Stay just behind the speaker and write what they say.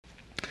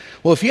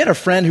Well, if you had a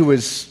friend who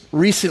was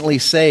recently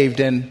saved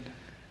and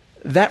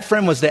that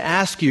friend was to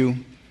ask you,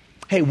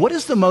 hey, what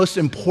is the most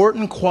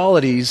important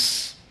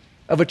qualities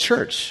of a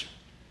church?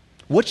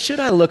 What should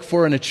I look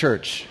for in a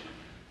church?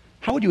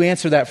 How would you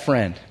answer that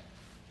friend?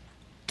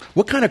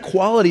 What kind of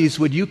qualities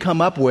would you come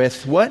up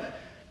with? What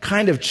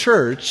kind of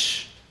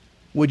church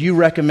would you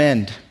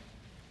recommend?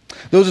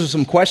 Those are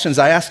some questions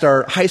I asked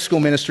our high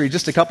school ministry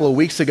just a couple of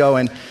weeks ago,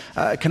 and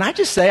can I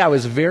just say I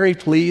was very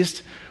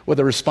pleased with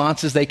the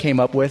responses they came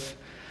up with.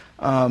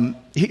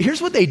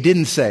 Here's what they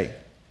didn't say.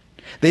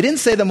 They didn't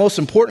say the most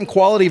important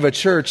quality of a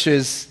church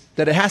is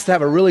that it has to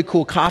have a really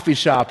cool coffee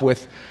shop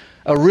with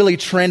a really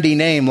trendy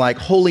name like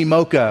Holy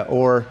Mocha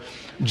or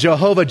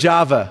Jehovah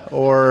Java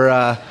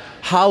or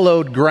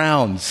Hallowed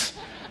Grounds.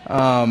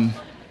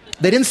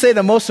 They didn't say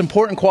the most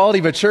important quality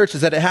of a church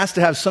is that it has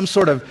to have some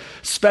sort of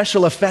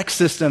special effects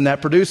system that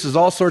produces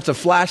all sorts of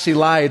flashy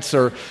lights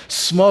or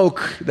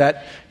smoke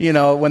that,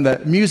 when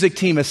the music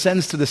team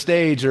ascends to the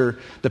stage or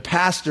the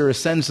pastor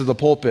ascends to the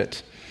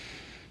pulpit.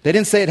 They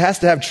didn't say it has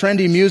to have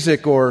trendy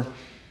music or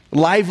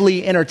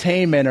lively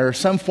entertainment or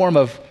some form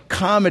of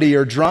comedy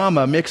or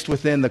drama mixed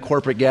within the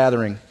corporate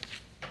gathering.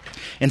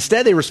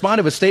 Instead, they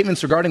responded with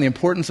statements regarding the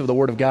importance of the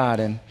Word of God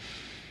and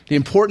the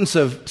importance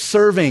of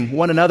serving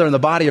one another in the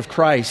body of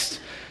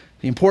Christ,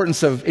 the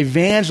importance of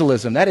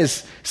evangelism, that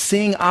is,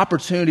 seeing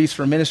opportunities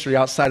for ministry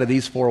outside of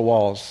these four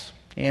walls.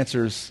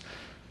 Answers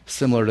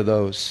similar to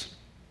those.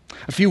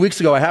 A few weeks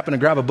ago, I happened to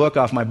grab a book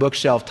off my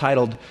bookshelf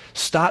titled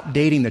Stop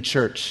Dating the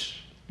Church.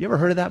 You ever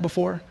heard of that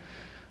before?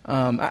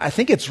 I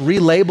think it's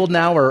relabeled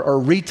now or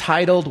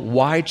retitled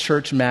Why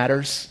Church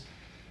Matters.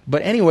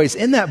 But anyways,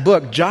 in that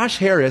book, Josh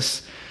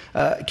Harris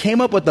came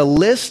up with a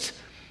list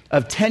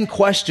of 10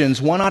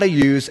 questions one ought to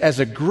use as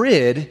a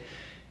grid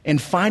in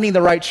finding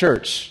the right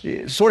church.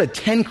 Sort of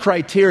 10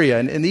 criteria.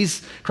 And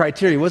these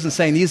criteria, he wasn't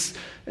saying these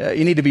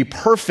you need to be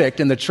perfect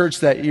in the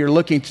church that you're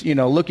looking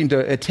to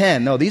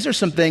attend. No, these are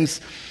some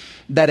things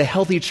that a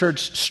healthy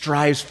church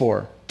strives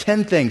for.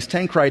 10 things,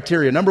 10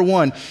 criteria. Number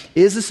 1,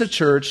 is this a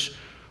church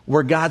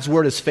where God's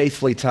word is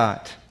faithfully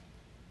taught?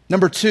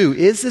 Number 2,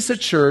 is this a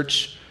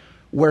church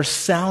where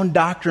sound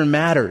doctrine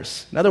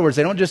matters? In other words,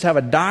 they don't just have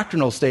a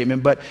doctrinal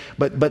statement, but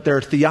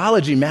their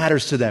theology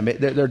matters to them.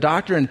 Their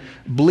doctrine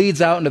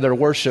bleeds out into their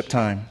worship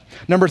time.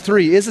 Number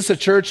 3, is this a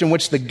church in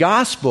which the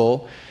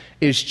gospel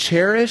is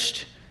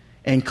cherished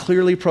and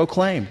clearly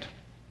proclaimed?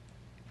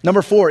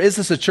 Number 4, is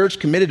this a church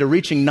committed to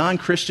reaching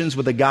non-Christians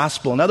with the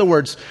gospel? In other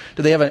words,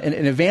 do they have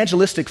an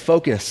evangelistic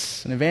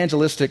focus, an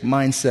evangelistic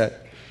mindset?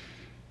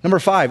 Number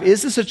 5,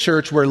 is this a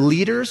church where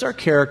leaders are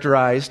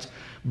characterized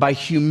by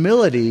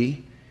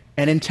humility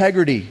and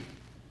integrity?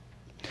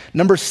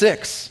 Number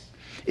 6,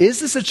 is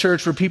this a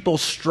church where people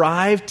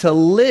strive to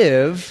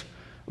live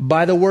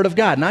by the Word of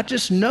God? Not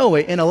just know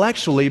it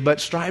intellectually,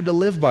 but strive to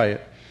live by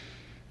it.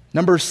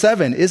 Number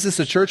 7, is this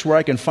a church where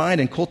I can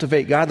find and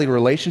cultivate godly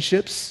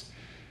relationships?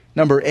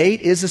 Number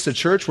 8, is this a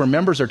church where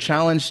members are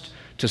challenged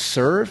to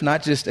serve,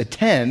 not just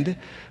attend,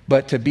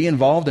 but to be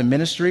involved in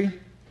ministry?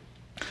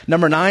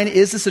 Number 9,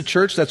 is this a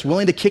church that's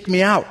willing to kick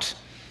me out?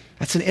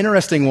 That's an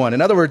interesting one.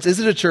 In other words, is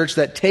it a church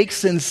that takes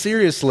sin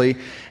seriously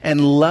and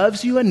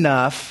loves you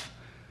enough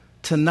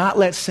to not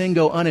let sin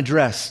go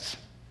unaddressed?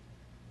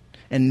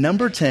 And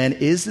number 10,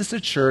 is this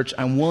a church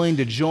I'm willing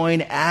to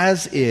join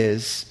as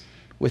is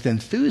with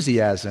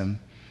enthusiasm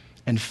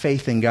and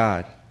faith in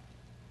God?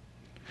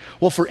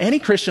 Well, for any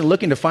Christian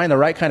looking to find the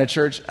right kind of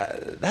church,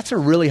 that's a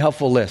really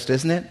helpful list,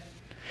 isn't it?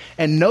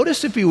 And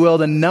notice, if you will,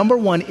 the number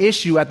 1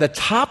 issue at the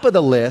top of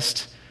the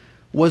list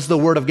was the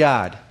Word of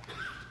God.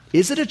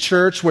 Is it a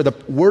church where the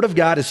Word of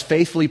God is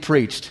faithfully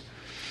preached?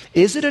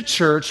 Is it a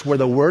church where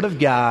the Word of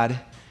God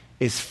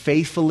is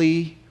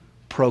faithfully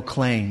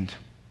proclaimed?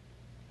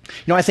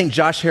 I think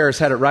Josh Harris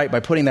had it right by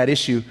putting that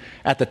issue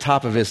at the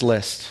top of his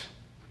list.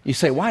 You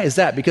say, why is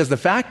that? Because the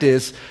fact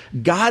is,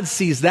 God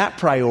sees that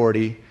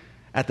priority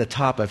at the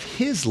top of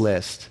his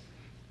list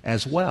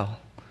as well.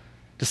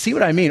 To see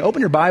what I mean, open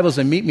your Bibles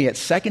and meet me at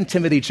 2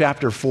 Timothy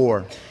chapter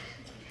 4.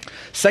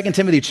 2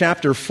 Timothy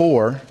chapter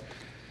 4.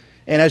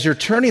 And as you're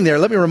turning there,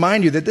 let me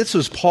remind you that this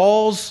was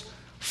Paul's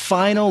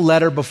final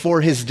letter before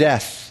his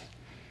death.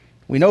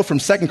 We know from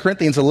 2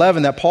 Corinthians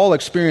 11 that Paul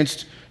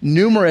experienced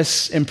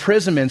numerous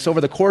imprisonments over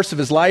the course of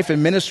his life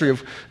and ministry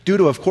due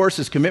to, of course,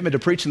 his commitment to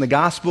preaching the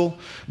gospel,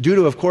 due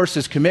to, of course,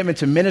 his commitment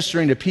to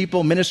ministering to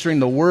people, ministering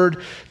the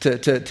word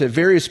to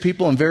various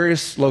people in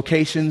various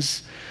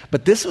locations.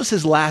 But this was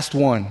his last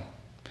one.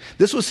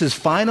 This was his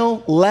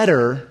final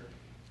letter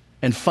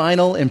and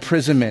final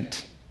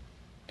imprisonment.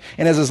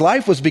 And as his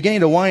life was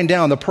beginning to wind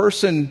down, the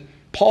person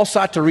Paul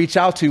sought to reach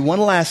out to one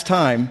last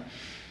time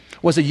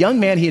was a young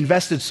man he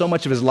invested so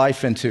much of his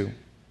life into.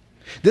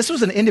 This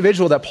was an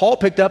individual that Paul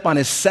picked up on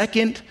his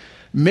second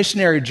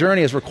missionary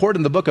journey as recorded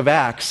in the book of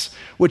Acts,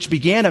 which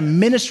began a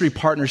ministry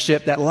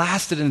partnership that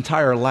lasted an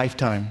entire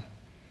lifetime.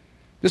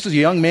 This was a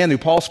young man who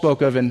Paul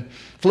spoke of in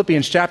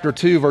Philippians chapter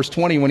 2, verse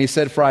 20, when he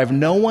said, "For I have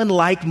no one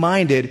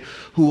like-minded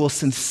who will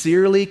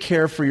sincerely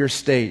care for your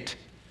state.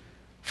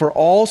 For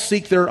all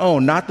seek their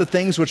own, not the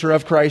things which are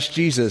of Christ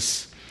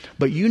Jesus.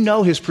 But you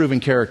know his proven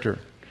character,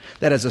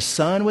 that as a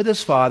son with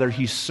his father,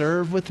 he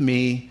served with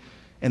me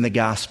in the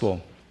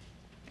gospel.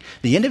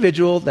 The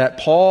individual that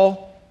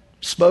Paul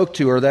spoke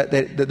to, or that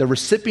the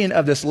recipient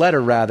of this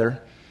letter,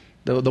 rather,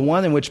 the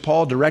one in which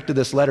Paul directed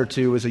this letter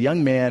to, was a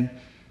young man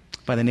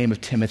by the name of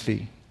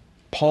Timothy.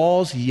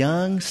 Paul's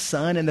young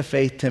son in the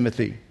faith,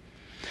 Timothy.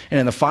 And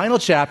in the final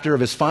chapter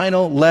of his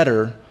final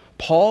letter,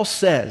 Paul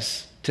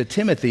says to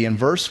Timothy in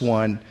verse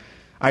 1,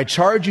 I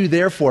charge you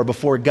therefore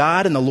before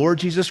God and the Lord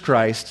Jesus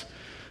Christ,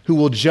 who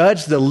will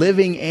judge the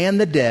living and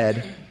the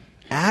dead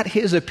at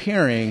his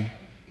appearing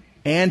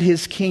and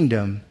his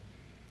kingdom,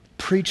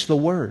 preach the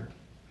word.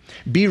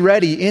 Be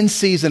ready in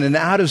season and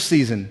out of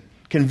season.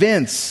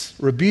 Convince,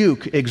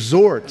 rebuke,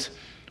 exhort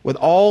with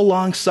all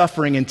long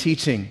suffering and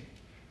teaching.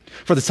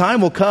 For the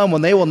time will come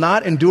when they will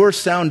not endure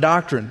sound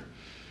doctrine,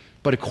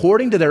 but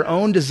according to their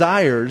own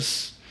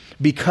desires,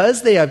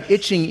 because they have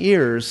itching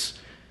ears,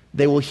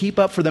 they will heap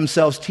up for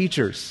themselves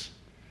teachers,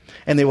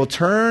 and they will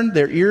turn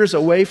their ears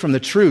away from the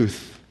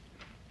truth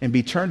and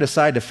be turned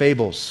aside to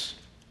fables.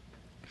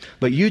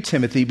 But you,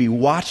 Timothy, be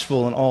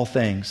watchful in all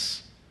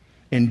things.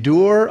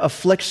 Endure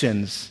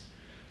afflictions.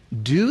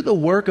 Do the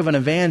work of an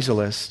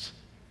evangelist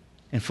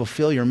and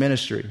fulfill your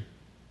ministry.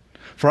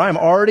 For I am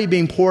already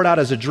being poured out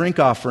as a drink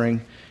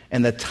offering,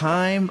 and the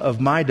time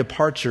of my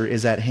departure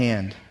is at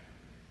hand.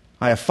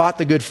 I have fought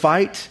the good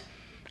fight.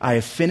 I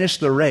have finished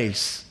the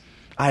race.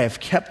 I have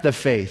kept the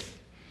faith.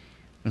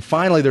 And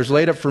finally, there's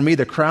laid up for me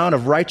the crown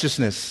of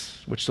righteousness,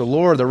 which the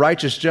Lord, the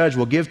righteous judge,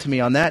 will give to me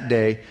on that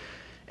day,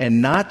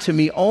 and not to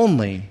me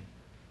only,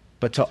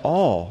 but to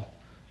all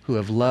who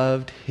have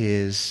loved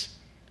his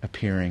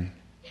appearing.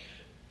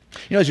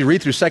 You know, as you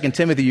read through 2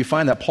 Timothy, you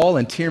find that Paul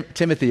and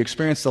Timothy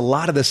experienced a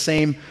lot of the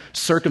same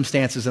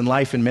circumstances in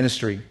life and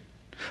ministry.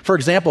 For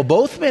example,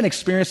 both men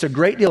experienced a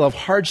great deal of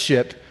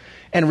hardship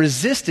and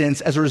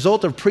resistance as a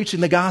result of preaching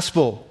the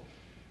gospel.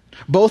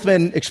 Both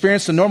men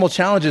experienced the normal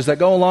challenges that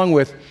go along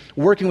with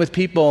working with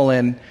people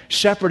and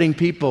shepherding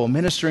people,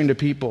 ministering to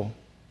people.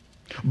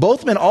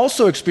 Both men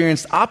also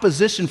experienced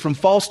opposition from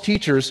false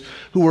teachers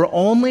who were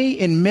only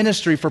in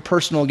ministry for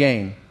personal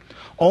gain,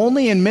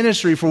 only in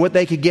ministry for what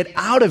they could get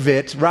out of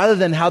it rather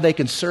than how they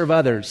could serve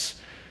others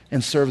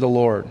and serve the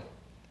Lord.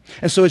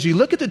 And so as you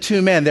look at the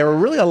two men, there were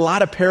really a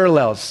lot of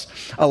parallels,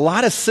 a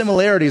lot of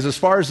similarities as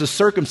far as the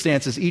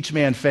circumstances each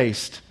man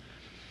faced.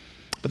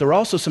 But there were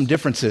also some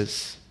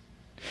differences.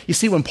 You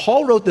see, when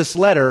Paul wrote this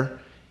letter,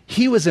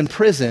 he was in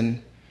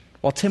prison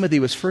while Timothy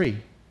was free.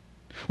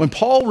 When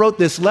Paul wrote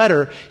this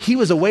letter, he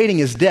was awaiting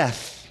his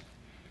death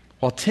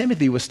while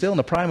Timothy was still in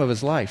the prime of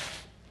his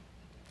life.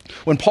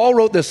 When Paul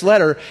wrote this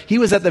letter, he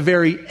was at the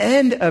very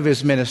end of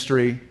his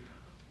ministry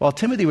while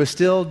Timothy was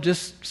still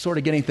just sort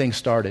of getting things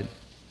started.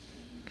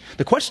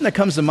 The question that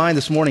comes to mind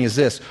this morning is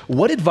this: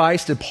 what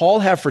advice did Paul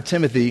have for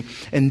Timothy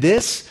in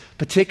this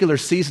particular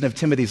season of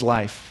Timothy's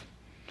life?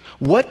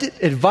 What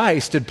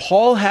advice did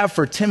Paul have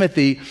for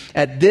Timothy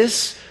at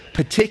this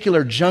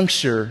particular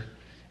juncture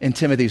in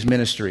Timothy's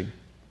ministry?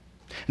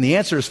 And the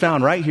answer is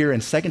found right here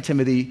in 2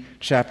 Timothy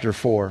chapter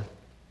 4.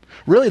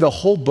 Really, the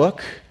whole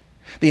book,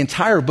 the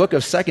entire book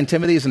of 2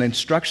 Timothy is an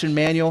instruction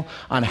manual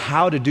on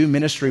how to do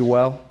ministry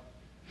well.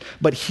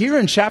 But here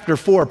in chapter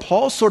 4,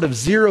 Paul sort of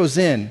zeroes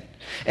in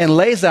and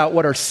lays out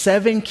what are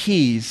 7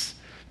 keys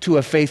to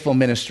a faithful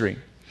ministry.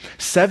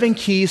 7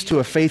 keys to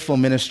a faithful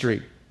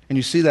ministry. And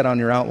you see that on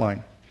your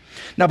outline.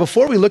 Now,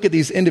 before we look at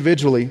these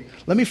individually,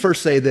 let me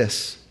first say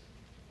this.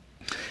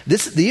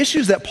 The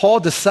issues that Paul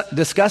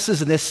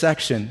discusses in this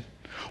section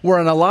were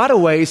in a lot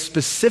of ways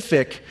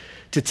specific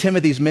to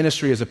Timothy's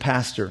ministry as a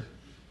pastor.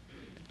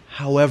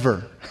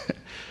 However,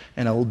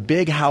 and a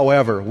big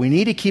however, we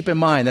need to keep in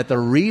mind that the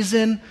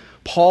reason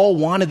Paul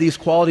wanted these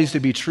qualities to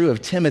be true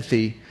of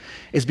Timothy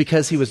is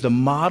because he was to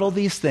model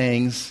these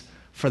things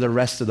for the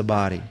rest of the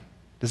body.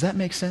 Does that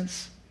make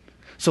sense?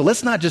 So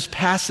let's not just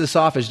pass this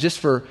off as just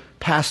for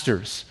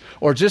pastors,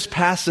 or just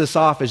pass this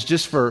off as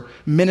just for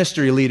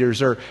ministry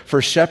leaders or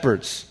for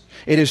shepherds.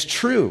 It is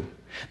true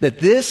that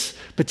this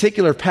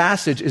particular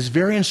passage is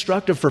very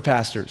instructive for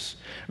pastors,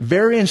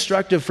 very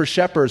instructive for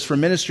shepherds, for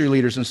ministry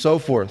leaders, and so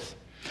forth.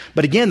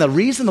 But again, the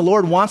reason the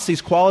Lord wants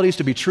these qualities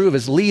to be true of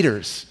his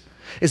leaders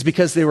is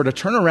because they were to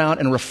turn around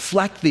and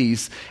reflect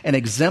these and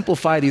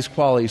exemplify these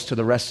qualities to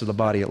the rest of the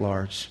body at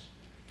large.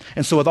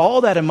 And so with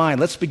all that in mind,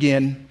 let's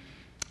begin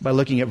by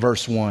looking at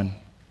verse 1.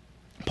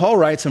 Paul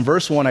writes in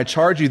verse 1, I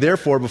charge you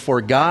therefore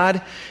before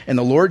God and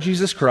the Lord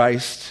Jesus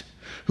Christ,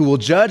 who will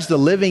judge the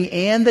living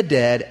and the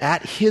dead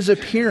at his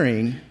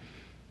appearing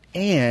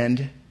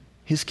and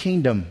his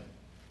kingdom.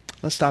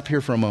 Let's stop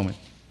here for a moment.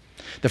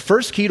 The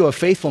first key to a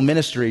faithful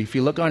ministry, if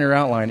you look on your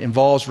outline,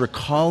 involves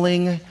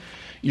recalling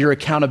your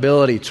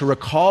accountability. To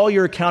recall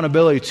your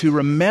accountability, to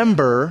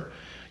remember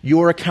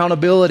your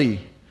accountability.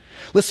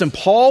 Listen,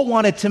 Paul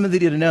wanted Timothy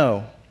to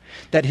know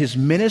that his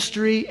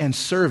ministry and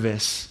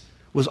service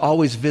was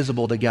always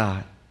visible to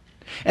God,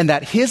 and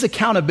that his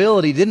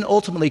accountability didn't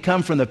ultimately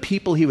come from the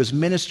people he was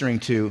ministering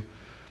to,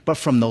 but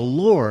from the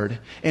Lord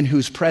in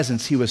whose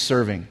presence he was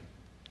serving.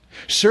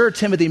 Sure,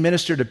 Timothy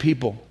ministered to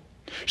people.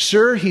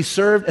 Sure, he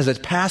served as a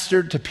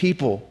pastor to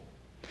people,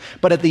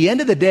 but at the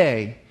end of the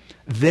day,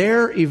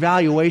 their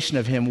evaluation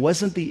of him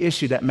wasn't the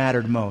issue that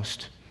mattered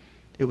most.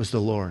 It was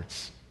the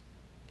Lord's.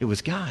 It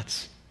was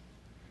God's.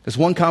 As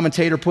one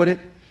commentator put it,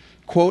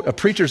 quote, "A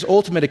preacher's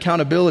ultimate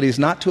accountability is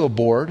not to a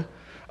board,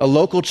 a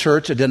local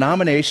church, a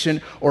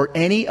denomination, or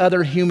any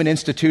other human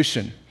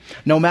institution,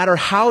 no matter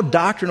how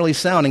doctrinally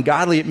sound and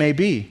godly it may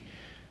be,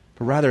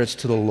 but rather it's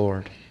to the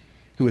Lord,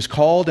 who has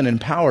called and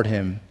empowered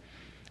him,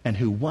 and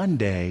who one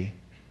day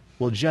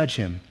will judge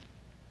him."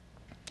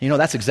 You know,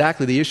 that's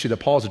exactly the issue that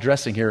Paul's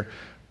addressing here,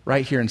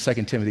 right here in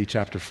 2 Timothy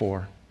chapter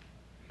 4.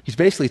 He's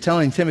basically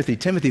telling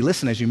Timothy,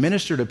 listen, as you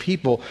minister to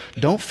people,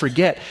 don't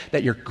forget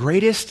that your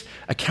greatest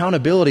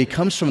accountability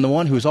comes from the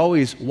one who is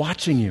always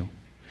watching you,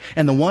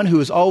 and the one who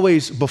is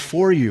always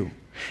before you,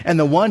 and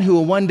the one who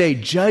will one day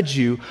judge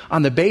you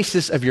on the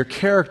basis of your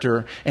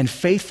character and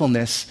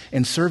faithfulness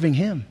in serving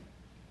him.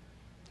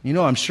 You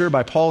know, I'm sure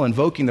by Paul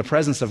invoking the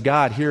presence of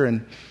God here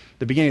in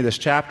the beginning of this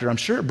chapter, I'm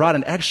sure it brought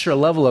an extra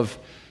level of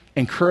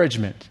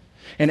encouragement,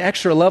 an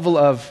extra level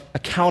of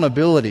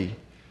accountability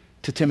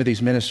to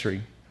Timothy's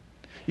ministry.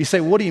 You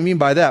say, what do you mean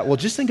by that? Well,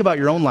 just think about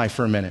your own life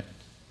for a minute.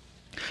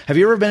 Have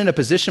you ever been in a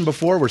position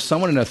before where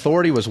someone in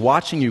authority was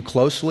watching you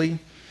closely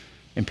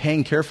and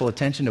paying careful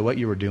attention to what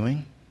you were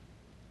doing?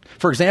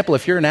 For example,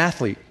 if you're an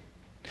athlete,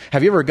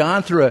 have you ever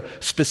gone through a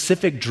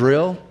specific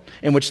drill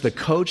in which the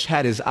coach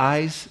had his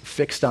eyes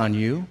fixed on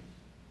you?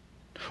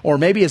 Or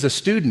maybe as a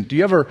student, do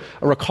you ever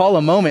recall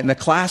a moment in the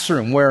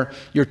classroom where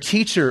your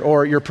teacher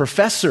or your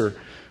professor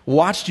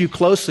watched you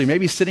closely,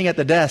 maybe sitting at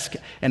the desk,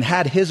 and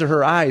had his or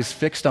her eyes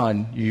fixed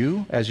on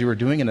you as you were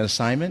doing an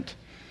assignment?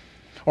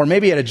 Or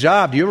maybe at a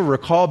job, do you ever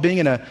recall being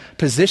in a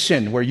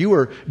position where you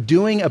were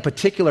doing a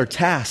particular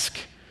task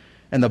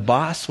and the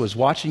boss was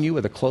watching you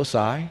with a close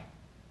eye?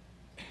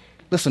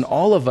 Listen,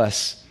 all of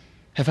us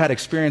have had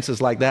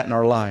experiences like that in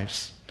our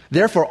lives.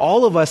 Therefore,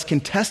 all of us can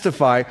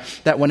testify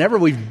that whenever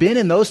we've been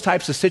in those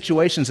types of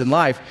situations in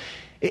life,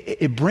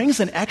 it brings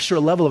an extra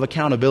level of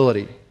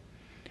accountability.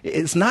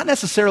 It's not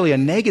necessarily a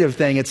negative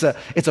thing. It's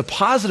a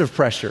positive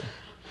pressure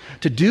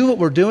to do what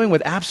we're doing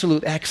with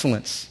absolute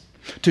excellence,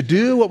 to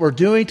do what we're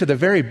doing to the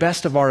very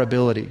best of our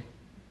ability.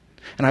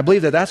 And I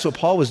believe that that's what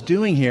Paul was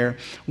doing here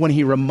when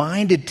he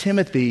reminded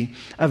Timothy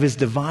of his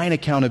divine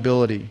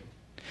accountability.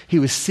 He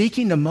was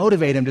seeking to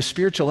motivate him to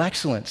spiritual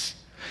excellence.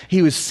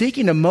 He was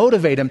seeking to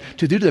motivate him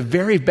to do the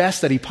very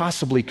best that he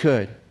possibly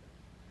could.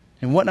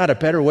 And what not a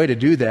better way to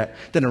do that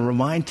than to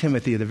remind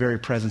Timothy of the very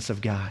presence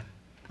of God.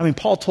 I mean,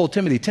 Paul told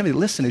Timothy,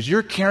 listen, as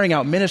you're carrying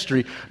out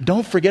ministry,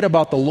 don't forget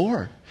about the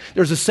Lord.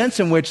 There's a sense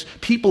in which,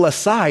 people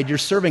aside, you're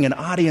serving an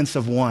audience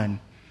of one.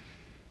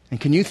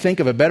 And can you think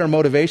of a better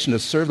motivation to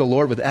serve the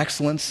Lord with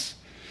excellence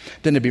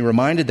than to be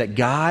reminded that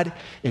God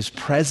is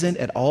present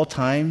at all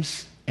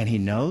times and he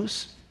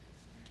knows?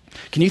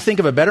 Can you think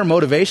of a better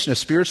motivation of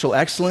spiritual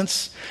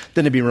excellence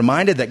than to be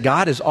reminded that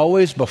God is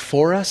always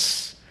before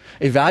us,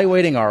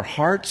 evaluating our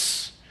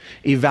hearts,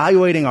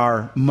 evaluating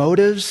our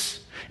motives,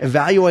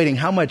 evaluating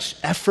how much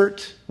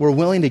effort we're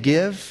willing to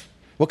give,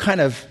 what kind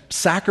of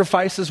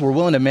sacrifices we're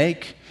willing to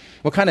make,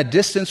 what kind of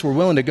distance we're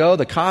willing to go,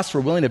 the costs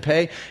we're willing to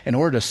pay in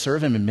order to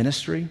serve him in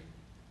ministry?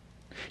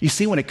 You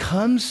see, when it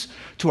comes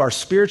to our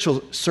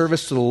spiritual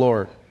service to the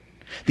Lord,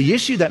 the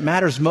issue that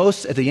matters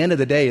most at the end of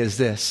the day is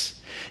this: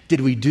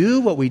 did we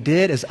do what we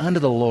did as unto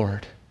the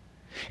Lord?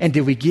 And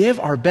did we give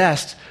our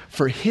best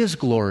for his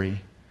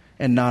glory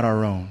and not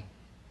our own?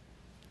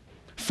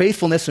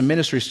 Faithfulness in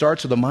ministry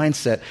starts with a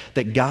mindset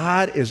that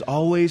God is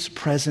always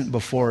present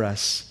before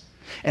us.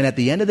 And at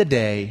the end of the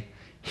day,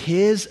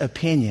 his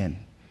opinion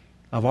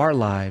of our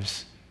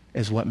lives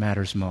is what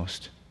matters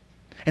most.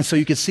 And so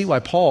you can see why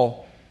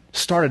Paul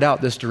started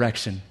out this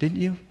direction,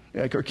 didn't you?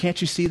 Or can't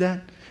you see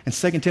that? In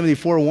 2 Timothy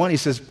 4:1, he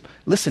says,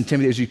 listen,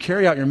 Timothy, as you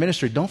carry out your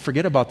ministry, don't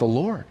forget about the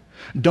Lord.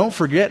 Don't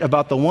forget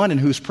about the one in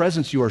whose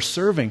presence you are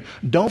serving.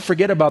 Don't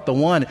forget about the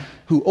one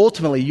who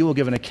ultimately you will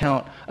give an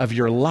account of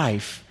your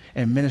life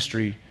and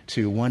ministry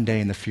to one day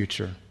in the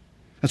future.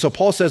 And so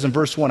Paul says in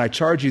verse 1, I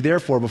charge you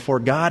therefore before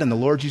God and the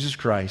Lord Jesus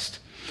Christ,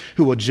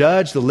 who will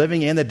judge the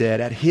living and the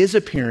dead at his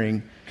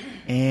appearing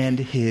and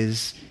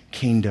his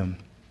kingdom.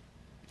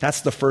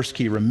 That's the first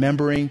key,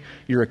 remembering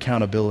your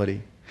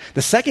accountability.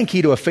 The second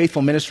key to a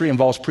faithful ministry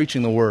involves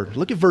preaching the word.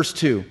 Look at verse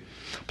 2.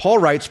 Paul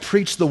writes,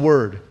 preach the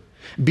word.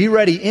 Be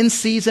ready in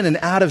season and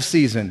out of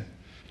season.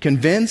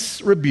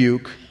 Convince,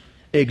 rebuke,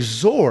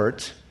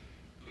 exhort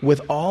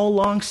with all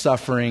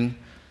long-suffering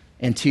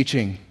and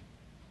teaching.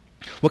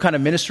 What kind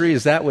of ministry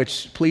is that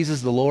which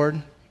pleases the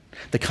Lord?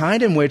 The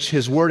kind in which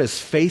his word is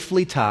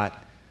faithfully taught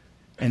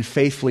and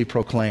faithfully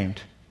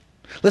proclaimed.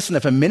 Listen,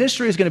 if a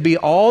ministry is going to be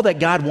all that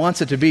God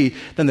wants it to be,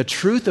 then the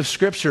truth of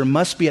Scripture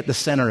must be at the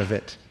center of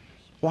it.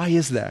 Why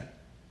is that?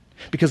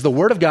 Because the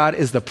Word of God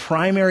is the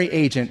primary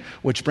agent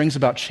which brings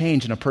about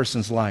change in a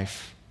person's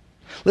life.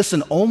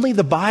 Listen, only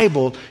the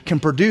Bible can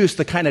produce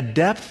the kind of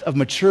depth of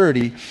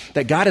maturity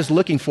that God is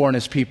looking for in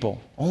his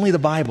people. Only the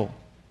Bible.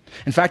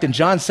 In fact, in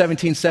John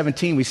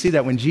 17:17, we see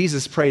that when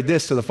Jesus prayed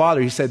this to the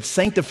Father, he said,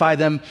 sanctify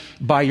them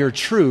by your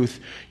truth.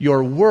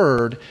 Your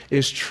word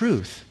is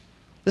truth.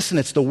 Listen,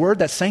 it's the word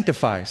that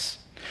sanctifies.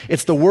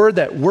 It's the word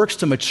that works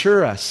to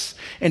mature us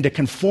and to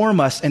conform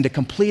us and to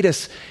complete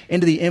us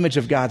into the image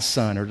of God's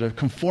Son, or to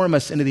conform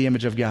us into the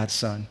image of God's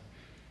Son.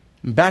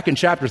 Back in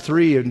chapter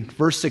 3 and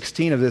verse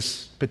 16 of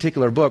this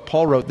particular book,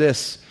 Paul wrote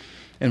this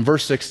in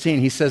verse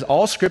 16. He says,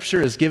 all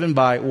Scripture is given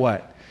by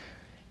what?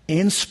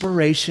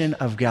 Inspiration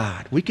of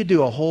God. We could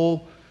do a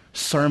whole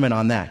sermon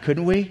on that,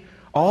 couldn't we?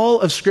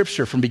 All of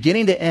Scripture, from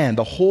beginning to end,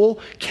 the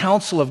whole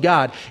counsel of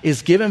God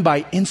is given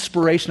by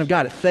inspiration of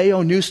God.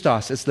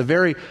 Theopneustos, it's the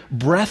very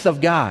breath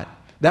of God.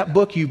 That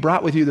book you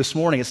brought with you this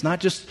morning, it's not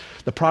just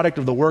the product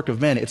of the work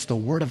of men, it's the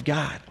Word of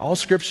God. All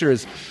Scripture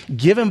is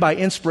given by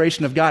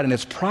inspiration of God, and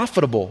it's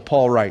profitable,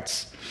 Paul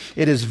writes.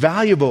 It is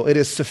valuable, it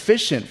is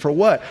sufficient for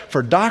what?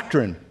 For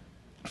doctrine,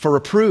 for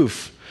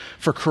reproof,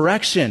 for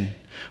correction,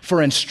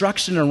 for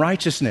instruction in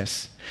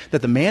righteousness,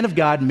 that the man of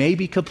God may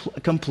be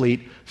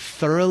complete,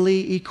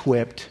 thoroughly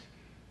equipped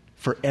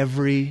for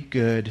every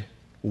good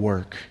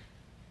work.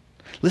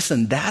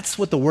 Listen, that's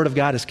what the Word of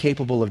God is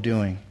capable of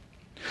doing.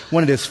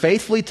 When it is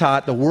faithfully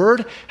taught, the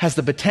Word has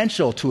the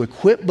potential to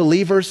equip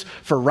believers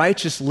for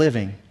righteous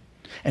living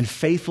and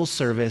faithful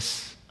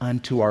service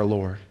unto our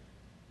Lord.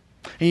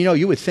 And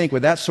you would think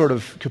with that sort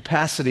of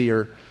capacity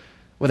or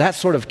with that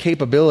sort of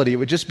capability, it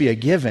would just be a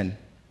given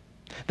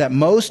that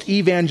most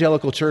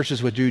evangelical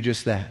churches would do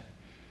just that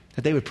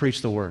they would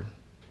preach the Word.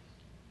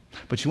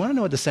 But you want to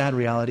know what the sad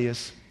reality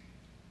is?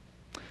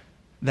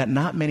 That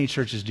not many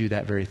churches do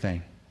that very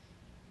thing.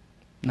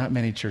 Not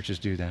many churches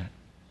do that.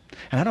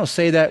 And I don't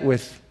say that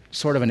with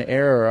sort of an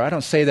error, or I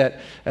don't say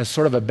that as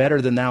sort of a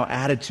better than thou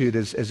attitude,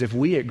 as if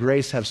we at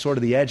Grace have sort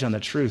of the edge on the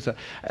truth.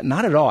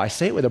 Not at all. I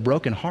say it with a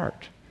broken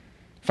heart.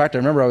 In fact, I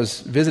remember I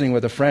was visiting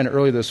with a friend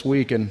earlier this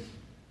week, and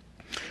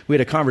we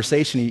had a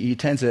conversation. He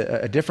attends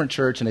a different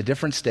church in a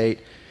different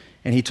state,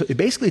 and he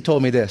basically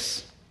told me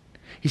this.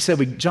 He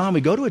said, John,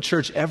 we go to a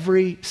church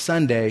every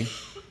Sunday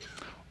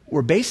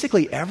where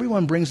basically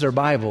everyone brings their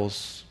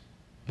Bibles,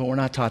 but we're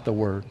not taught the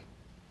Word.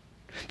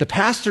 The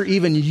pastor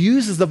even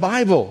uses the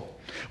Bible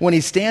when he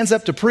stands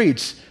up to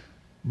preach,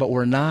 but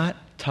we're not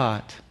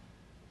taught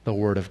the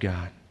Word of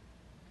God.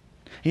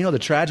 The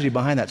tragedy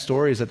behind that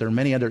story is that there are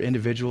many other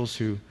individuals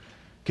who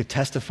could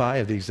testify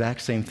of the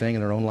exact same thing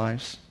in their own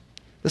lives.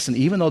 Listen,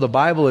 even though the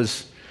Bible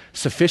is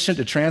sufficient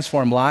to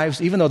transform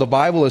lives, even though the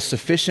Bible is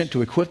sufficient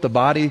to equip the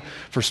body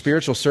for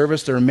spiritual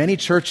service, there are many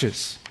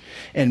churches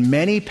and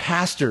many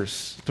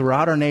pastors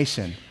throughout our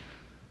nation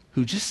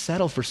who just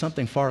settle for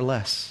something far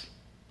less.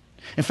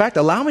 In fact,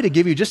 allow me to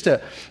give you just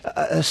a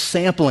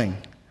sampling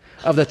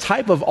of the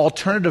type of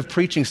alternative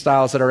preaching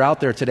styles that are out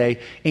there today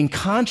in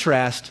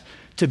contrast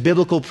to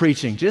biblical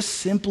preaching, just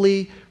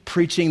simply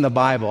preaching the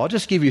Bible. I'll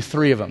just give you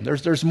 3 of them.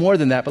 There's more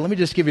than that, but let me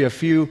just give you a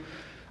few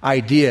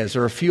ideas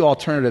or a few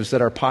alternatives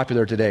that are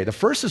popular today. The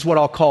first is what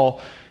I'll call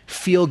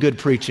feel-good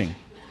preaching.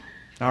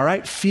 All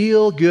right?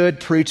 Feel-good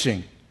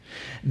preaching.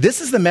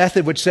 This is the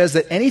method which says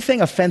that anything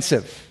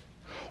offensive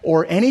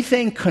or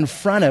anything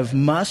confrontive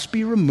must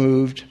be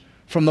removed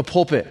from the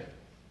pulpit.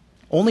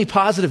 Only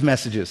positive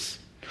messages.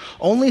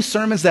 Only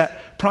sermons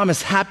that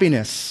promise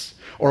happiness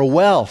or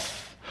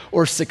wealth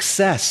or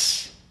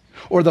success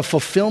or the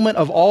fulfillment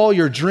of all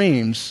your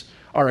dreams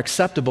are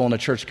acceptable in a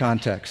church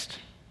context.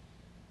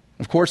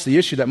 Of course, the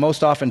issue that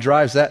most often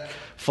drives that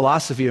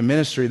philosophy of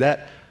ministry,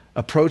 that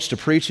approach to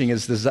preaching,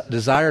 is the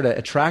desire to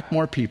attract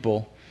more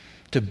people,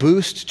 to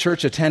boost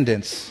church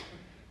attendance,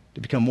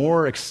 to become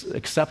more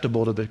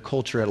acceptable to the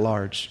culture at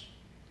large.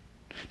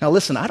 Now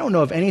listen, I don't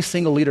know of any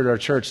single leader at our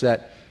church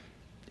that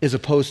is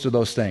opposed to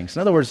those things.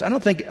 In other words, I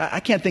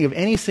can't think of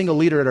any single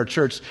leader at our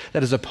church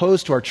that is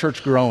opposed to our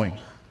church growing,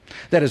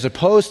 that is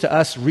opposed to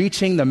us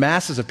reaching the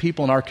masses of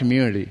people in our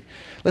community.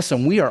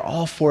 Listen, we are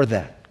all for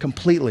that,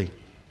 completely.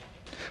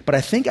 But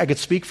I think I could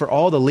speak for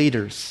all the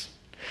leaders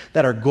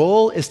that our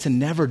goal is to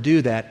never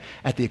do that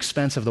at the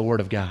expense of the Word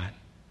of God.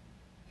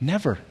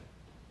 Never.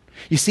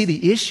 You see,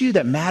 the issue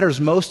that matters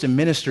most in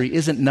ministry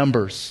isn't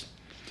numbers.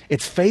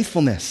 It's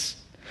faithfulness.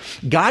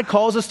 God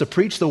calls us to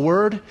preach the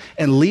Word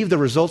and leave the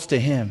results to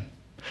Him.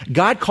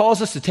 God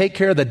calls us to take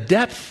care of the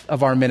depth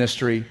of our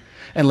ministry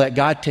and let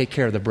God take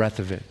care of the breadth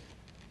of it.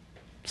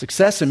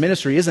 Success in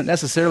ministry isn't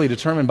necessarily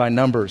determined by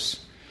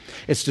numbers.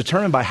 It's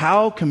determined by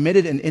how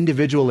committed an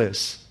individual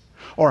is,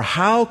 or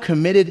how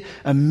committed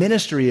a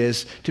ministry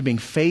is to being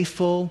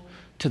faithful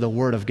to the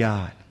Word of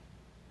God.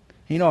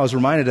 I was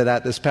reminded of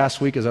that this past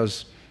week as I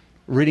was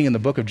reading in the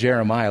book of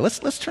Jeremiah.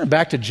 Let's turn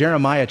back to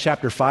Jeremiah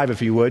chapter 5,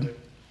 if you would.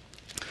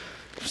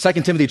 2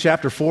 Timothy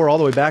chapter 4, all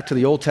the way back to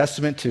the Old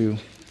Testament, to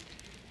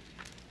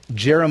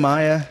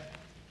Jeremiah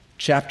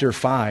chapter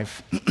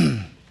 5.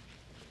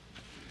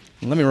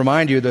 Let me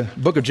remind you, the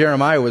book of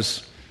Jeremiah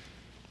was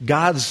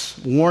God's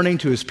warning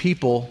to His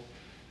people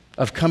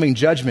of coming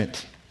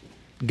judgment.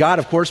 God,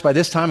 of course, by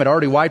this time had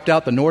already wiped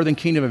out the northern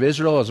kingdom of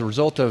Israel as a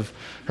result of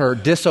her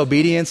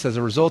disobedience, as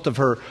a result of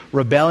her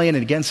rebellion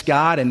against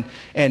God.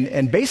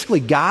 And basically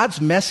God's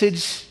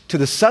message to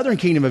the southern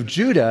kingdom of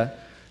Judah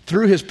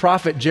through his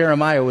prophet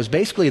Jeremiah was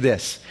basically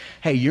this: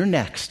 hey, you're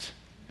next.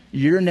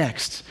 You're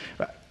next.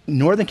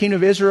 Northern kingdom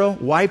of Israel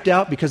wiped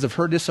out because of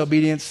her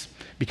disobedience.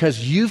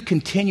 Because you've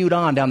continued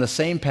on down the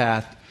same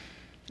path,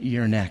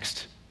 you're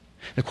next.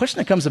 The question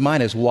that comes to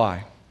mind is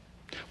why?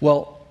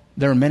 Well,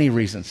 there are many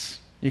reasons.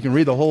 You can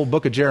read the whole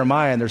book of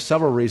Jeremiah, and there's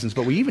several reasons,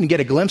 but we even get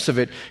a glimpse of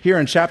it here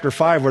in chapter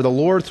 5, where the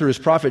Lord, through his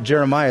prophet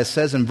Jeremiah,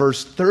 says in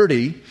verse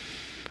 30,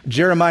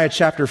 Jeremiah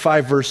chapter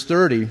 5, verse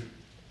 30,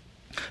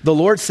 the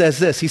Lord says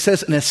this. He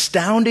says, an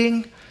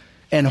astounding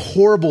and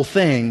horrible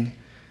thing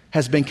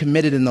has been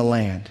committed in the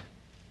land.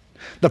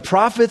 The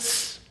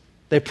prophets,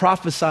 they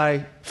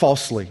prophesy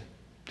falsely.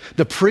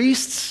 The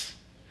priests,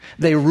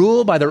 they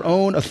rule by their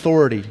own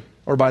authority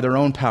or by their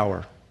own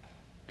power.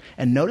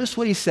 And notice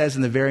what he says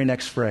in the very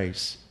next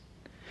phrase.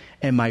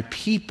 And my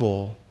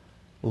people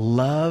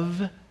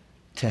love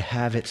to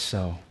have it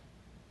so.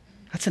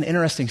 That's an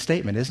interesting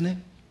statement, isn't it?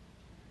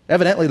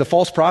 Evidently, the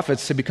false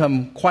prophets had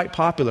become quite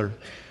popular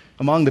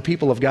among the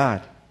people of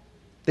God.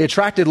 They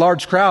attracted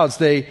large crowds.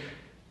 They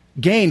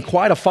gained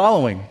quite a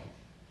following.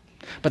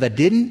 But that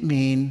didn't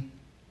mean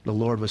the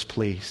Lord was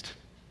pleased.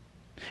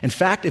 In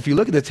fact, if you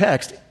look at the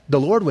text, the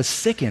Lord was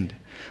sickened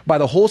by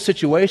the whole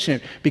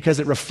situation because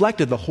it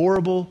reflected the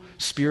horrible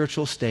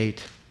spiritual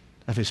state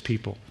of his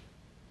people.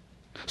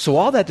 So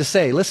all that to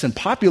say, listen,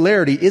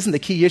 popularity isn't the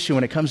key issue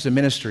when it comes to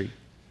ministry.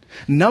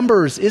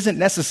 Numbers isn't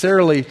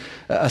necessarily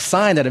a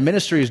sign that a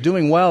ministry is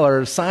doing well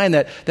or a sign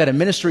that a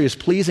ministry is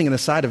pleasing in the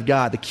sight of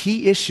God. The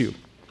key issue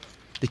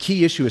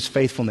is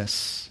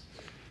faithfulness.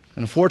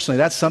 And unfortunately,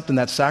 that's something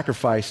that's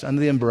sacrificed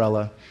under the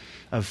umbrella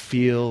of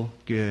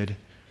feel-good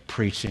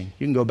preaching.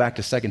 You can go back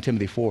to 2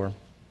 Timothy 4.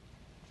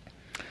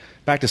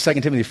 Back to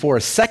 2 Timothy 4,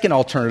 a second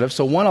alternative.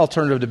 So one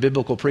alternative to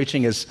biblical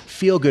preaching is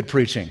feel-good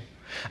preaching.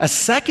 A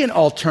second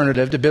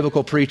alternative to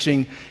biblical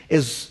preaching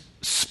is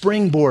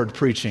springboard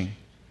preaching.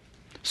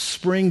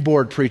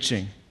 Springboard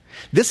preaching.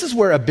 This is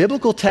where a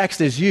biblical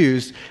text is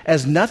used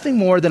as nothing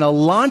more than a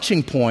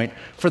launching point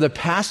for the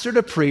pastor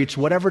to preach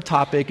whatever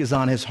topic is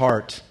on his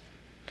heart.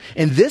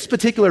 In this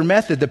particular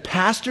method, the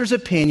pastor's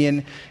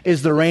opinion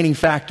is the reigning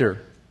factor.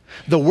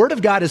 The Word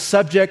of God is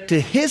subject to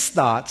his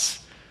thoughts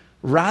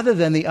rather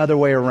than the other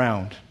way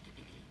around.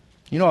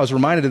 You know, I was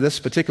reminded of this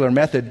particular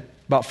method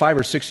about 5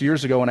 or 6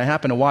 years ago when I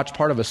happened to watch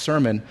part of a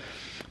sermon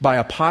by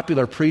a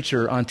popular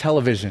preacher on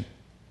television.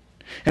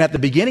 And at the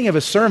beginning of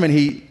his sermon,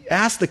 he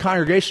asked the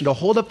congregation to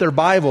hold up their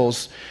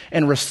Bibles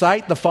and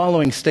recite the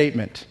following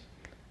statement.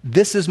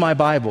 This is my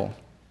Bible.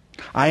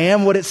 I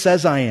am what it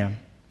says I am.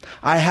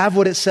 I have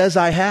what it says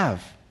I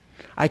have.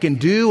 I can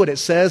do what it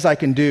says I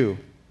can do.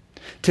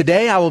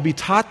 Today I will be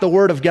taught the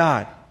Word of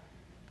God.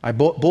 I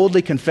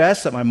boldly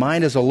confess that my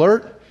mind is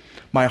alert,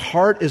 my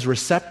heart is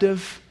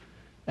receptive,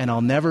 and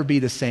I'll never be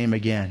the same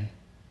again.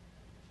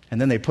 And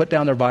then they put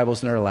down their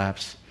Bibles in their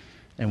laps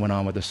and went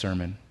on with the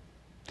sermon.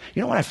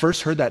 You know, when I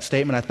first heard that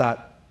statement, I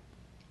thought,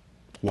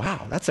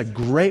 wow, that's a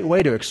great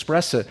way to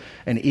express an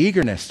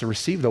eagerness to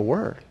receive the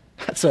Word.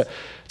 It's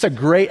a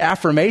great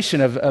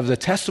affirmation of the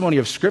testimony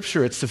of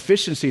Scripture, its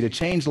sufficiency to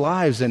change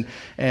lives and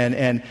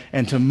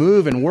to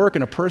move and work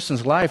in a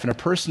person's life and a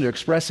person to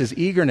express his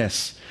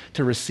eagerness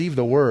to receive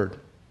the Word.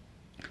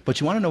 But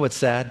you want to know what's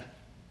sad?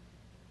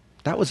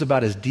 That was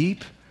about as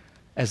deep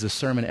as the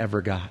sermon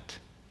ever got.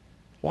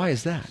 Why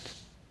is that?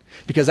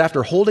 Because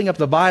after holding up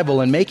the Bible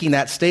and making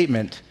that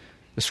statement,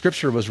 the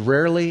Scripture was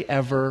rarely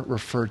ever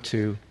referred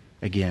to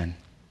again.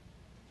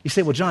 You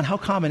say, well, John, how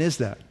common is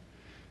that?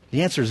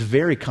 The answer is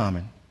very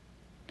common.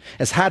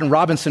 As Haddon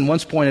Robinson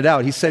once pointed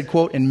out, he said,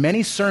 quote, in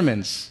many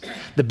sermons,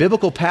 the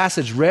biblical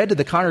passage read to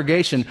the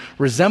congregation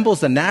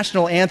resembles the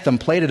national anthem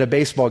played at a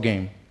baseball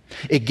game.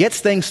 It gets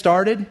things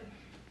started,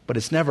 but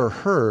it's never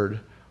heard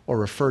or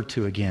referred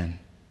to again.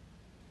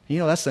 You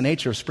know, that's the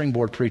nature of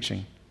springboard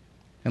preaching.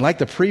 And like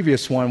the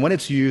previous one, when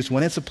it's used,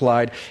 when it's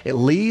applied, it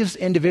leaves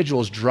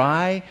individuals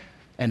dry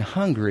and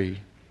hungry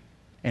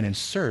and in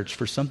search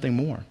for something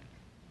more.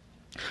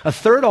 A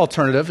third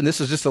alternative, and this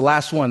is just the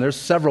last one, there's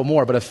several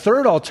more, but a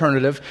third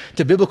alternative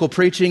to biblical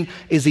preaching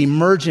is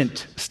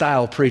emergent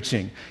style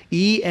preaching.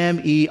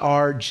 E-M-E-R-G-E-N-T,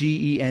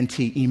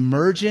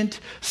 emergent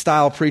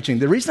style preaching.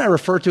 The reason I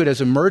refer to it as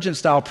emergent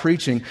style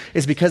preaching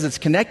is because it's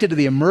connected to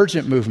the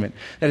emergent movement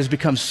that has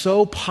become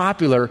so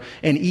popular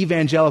in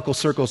evangelical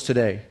circles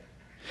today.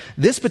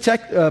 This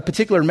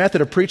particular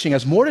method of preaching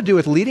has more to do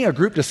with leading a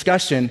group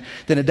discussion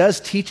than it does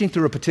teaching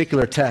through a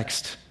particular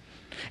text.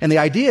 And the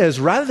idea is,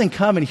 rather than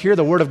come and hear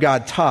the Word of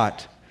God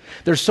taught,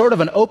 there's sort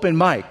of an open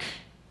mic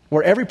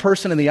where every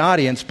person in the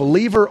audience,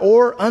 believer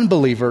or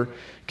unbeliever,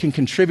 can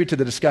contribute to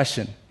the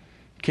discussion,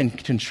 can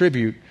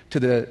contribute to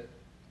the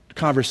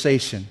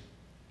conversation.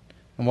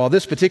 And while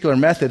this particular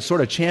method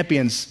sort of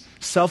champions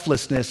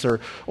selflessness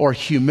or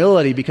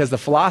humility, because the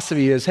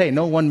philosophy is, hey,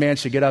 no one man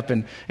should get up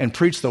and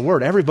preach the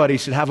Word. Everybody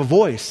should have a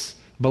voice,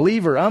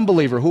 believer,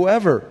 unbeliever,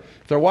 whoever.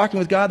 If they're walking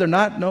with God, they're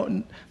not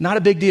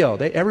a big deal.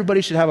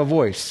 Everybody should have a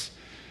voice.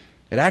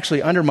 It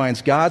actually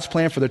undermines God's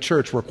plan for the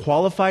church, where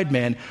qualified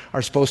men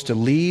are supposed to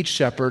lead,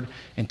 shepherd,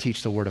 and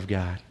teach the Word of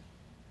God.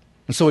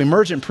 And so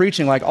emergent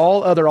preaching, like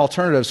all other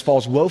alternatives,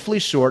 falls woefully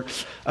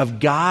short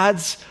of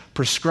God's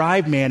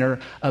prescribed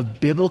manner of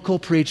biblical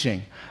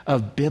preaching,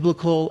 of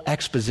biblical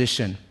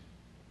exposition.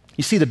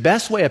 You see, the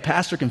best way a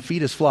pastor can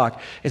feed his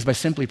flock is by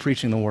simply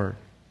preaching the word.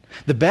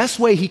 The best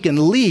way he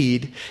can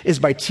lead is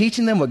by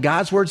teaching them what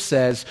God's word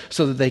says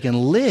so that they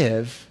can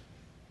live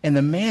in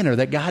the manner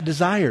that God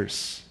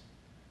desires.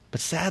 But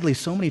sadly,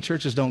 so many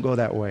churches don't go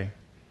that way.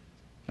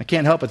 I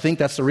can't help but think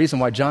that's the reason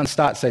why John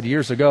Stott said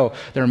years ago,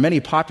 there are many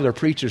popular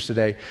preachers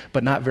today,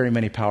 but not very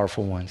many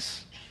powerful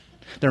ones.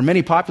 There are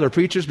many popular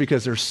preachers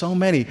because there's so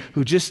many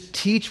who just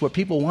teach what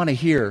people want to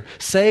hear,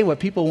 say what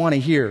people want to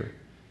hear.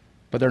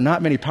 But there are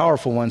not many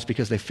powerful ones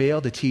because they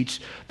fail to teach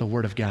the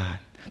Word of God,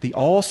 the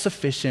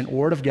all-sufficient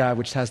Word of God,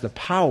 which has the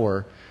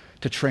power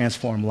to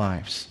transform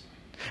lives.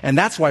 And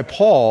that's why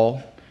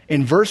Paul,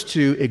 in verse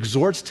 2,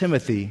 exhorts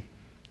Timothy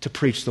to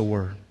preach the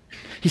Word.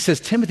 He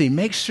says, Timothy,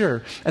 make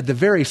sure at the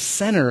very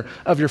center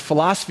of your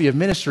philosophy of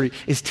ministry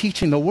is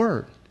teaching the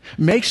Word.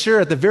 Make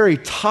sure at the very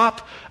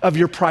top of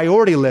your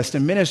priority list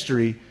in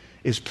ministry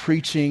is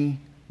preaching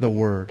the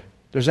Word.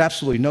 There's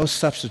absolutely no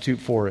substitute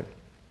for it.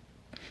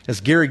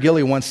 As Gary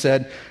Gilley once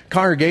said,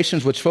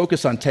 congregations which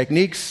focus on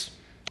techniques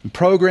and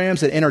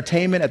programs and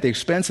entertainment at the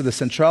expense of the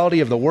centrality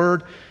of the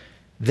Word,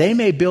 they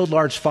may build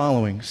large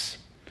followings,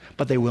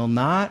 but they will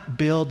not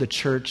build the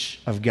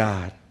church of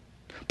God.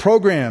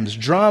 Programs,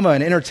 drama,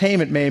 and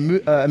entertainment may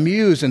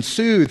amuse and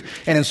soothe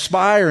and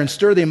inspire and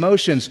stir the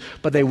emotions,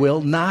 but they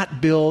will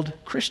not build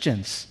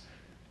Christians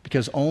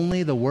because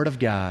only the Word of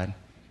God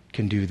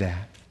can do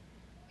that.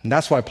 And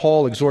that's why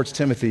Paul exhorts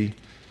Timothy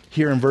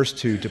here in verse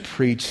 2 to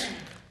preach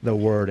the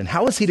Word. And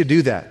how is he to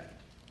do that?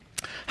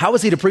 How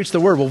is he to preach the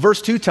Word? Well,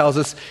 verse 2 tells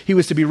us he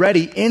was to be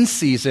ready in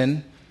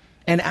season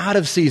and out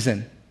of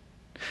season.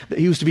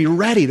 He was to be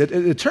ready.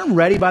 The term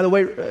ready, by the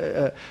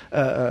way,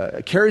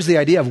 carries the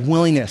idea of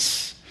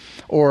willingness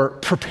or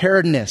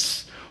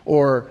preparedness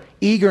or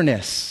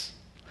eagerness.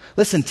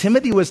 Listen,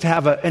 Timothy was to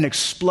have an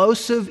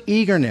explosive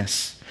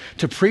eagerness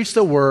to preach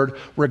the Word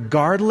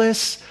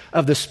regardless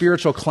of the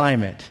spiritual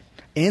climate,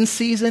 in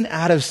season,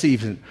 out of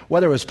season,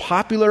 whether it was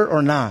popular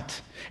or not.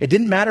 It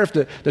didn't matter if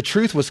the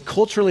truth was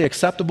culturally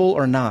acceptable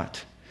or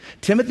not.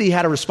 Timothy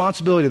had a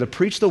responsibility to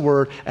preach the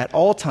Word at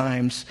all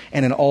times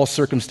and in all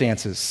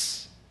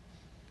circumstances.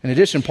 In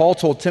addition, Paul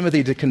told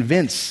Timothy to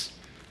convince,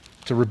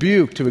 to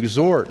rebuke, to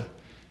exhort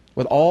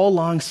with all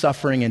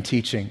long-suffering and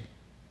teaching.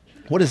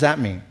 What does that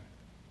mean?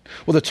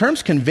 Well, the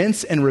terms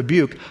convince and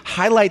rebuke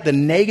highlight the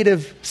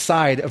negative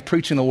side of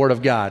preaching the Word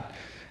of God.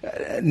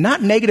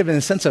 Not negative in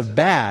the sense of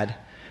bad,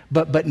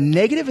 but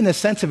negative in the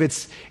sense of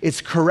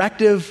its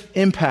corrective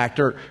impact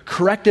or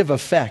corrective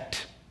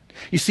effect.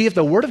 You see, if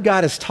the Word of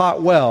God is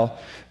taught well,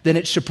 then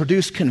it should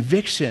produce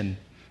conviction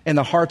in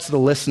the hearts of the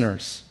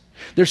listeners.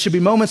 There should be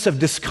moments of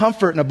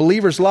discomfort in a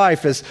believer's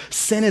life as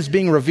sin is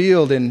being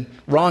revealed and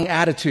wrong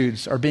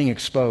attitudes are being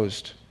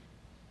exposed.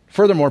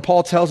 Furthermore,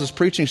 Paul tells us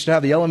preaching should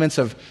have the elements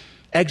of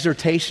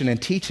exhortation and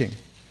teaching.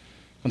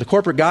 When the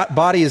corporate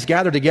body is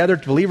gathered together,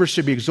 believers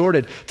should be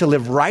exhorted to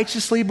live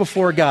righteously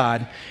before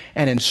God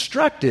and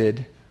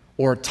instructed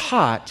or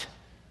taught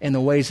in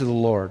the ways of the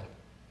Lord.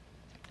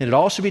 And it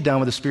all should be done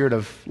with a spirit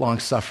of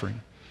long-suffering.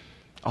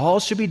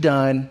 All should be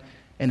done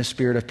in a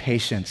spirit of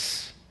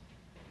patience.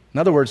 In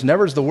other words,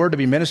 never is the Word to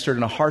be ministered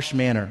in a harsh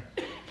manner.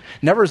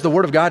 Never is the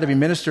Word of God to be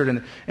ministered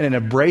in an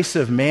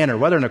abrasive manner,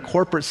 whether in a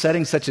corporate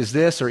setting such as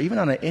this or even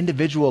on an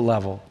individual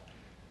level.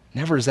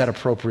 Never is that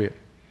appropriate.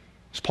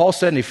 As Paul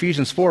said in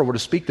Ephesians 4, we're to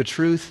speak the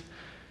truth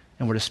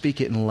and we're to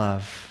speak it in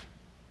love.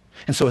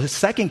 And so the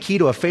second key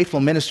to a faithful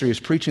ministry is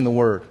preaching the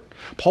Word.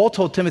 Paul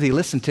told Timothy,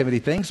 listen, Timothy,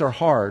 things are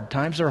hard.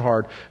 Times are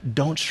hard.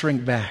 Don't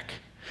shrink back.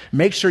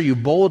 Make sure you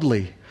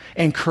boldly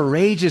and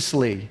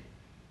courageously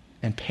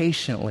and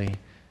patiently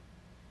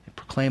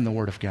proclaim the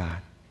Word of God.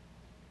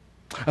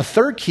 A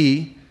third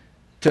key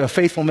to a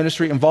faithful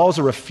ministry involves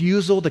a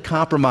refusal to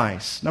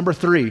compromise. Number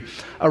 3,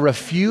 a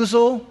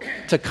refusal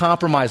to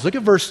compromise. Look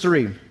at verse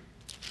 3.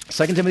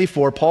 2 Timothy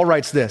 4, Paul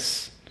writes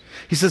this.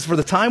 He says, for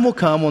the time will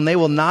come when they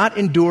will not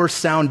endure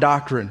sound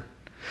doctrine,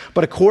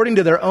 but according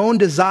to their own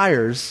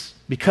desires,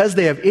 because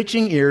they have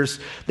itching ears,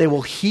 they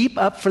will heap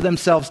up for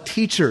themselves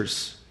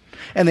teachers,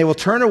 and they will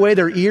turn away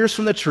their ears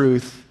from the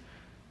truth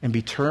and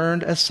be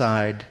turned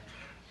aside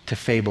to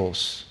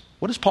fables.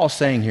 What is Paul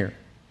saying here?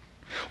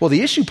 Well,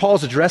 the issue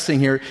Paul's addressing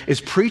here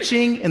is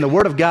preaching in the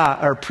Word of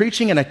God, or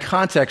preaching in a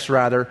context,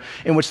 rather,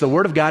 in which the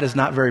Word of God is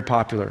not very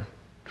popular.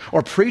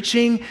 Or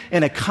preaching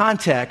in a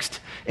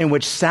context in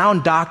which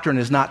sound doctrine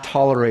is not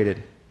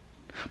tolerated.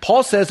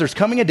 Paul says there's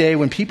coming a day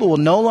when people will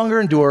no longer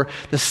endure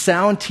the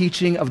sound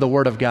teaching of the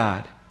Word of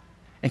God.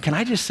 And can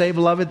I just say,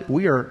 beloved,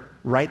 we are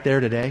right there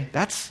today.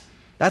 That's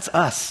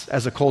us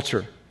as a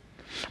culture.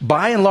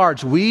 By and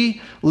large,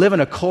 we live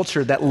in a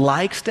culture that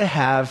likes to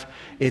have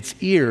its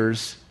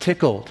ears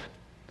tickled.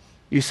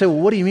 You say, well,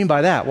 what do you mean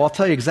by that? Well, I'll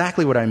tell you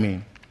exactly what I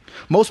mean.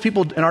 Most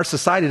people in our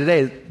society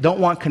today don't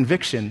want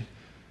conviction.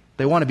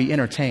 They want to be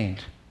entertained.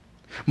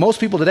 Most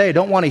people today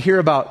don't want to hear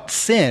about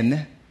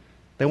sin.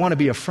 They want to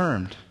be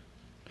affirmed.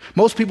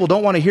 Most people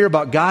don't want to hear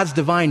about God's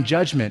divine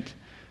judgment.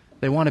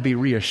 They want to be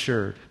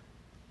reassured.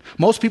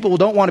 Most people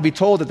don't want to be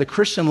told that the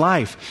Christian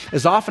life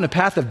is often a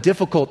path of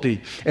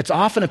difficulty. It's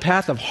often a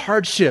path of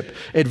hardship,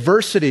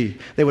 adversity.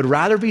 They would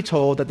rather be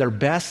told that their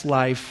best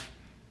life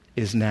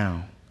is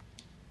now.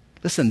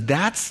 Listen,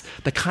 that's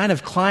the kind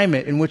of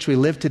climate in which we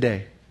live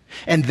today.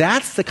 And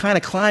that's the kind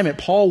of climate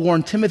Paul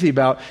warned Timothy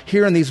about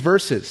here in these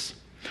verses.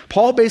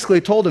 Paul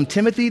basically told him,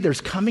 Timothy,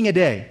 there's coming a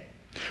day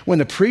when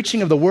the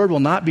preaching of the word will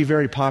not be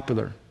very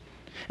popular.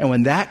 And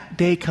when that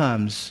day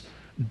comes,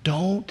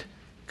 don't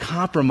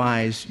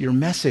compromise your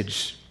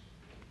message.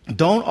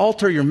 Don't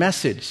alter your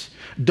message.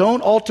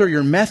 Don't alter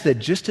your method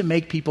just to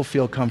make people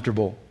feel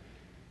comfortable.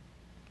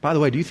 By the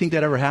way, do you think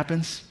that ever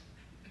happens?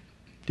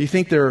 Do you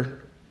think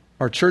there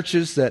are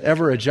churches that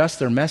ever adjust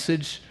their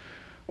message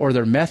or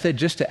their method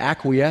just to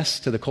acquiesce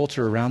to the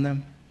culture around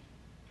them?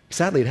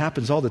 Sadly, it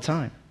happens all the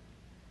time.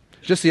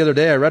 Just the other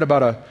day, I read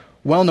about a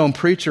well-known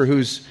preacher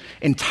whose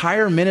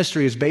entire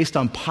ministry is based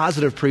on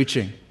positive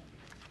preaching.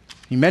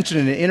 He mentioned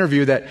in an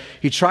interview that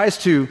he tries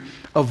to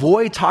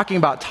avoid talking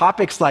about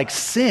topics like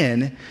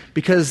sin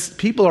because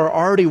people are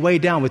already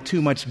weighed down with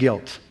too much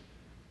guilt.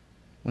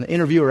 When the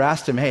interviewer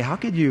asked him, hey, how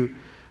do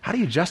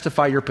you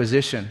justify your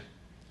position?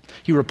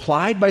 He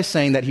replied by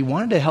saying that he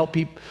wanted to help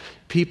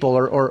people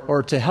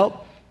or to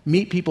help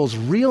meet people's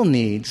real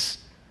needs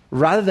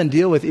rather than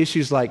deal with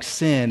issues like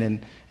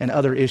sin and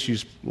other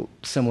issues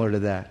similar to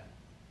that.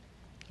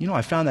 You know,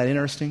 I found that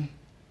interesting,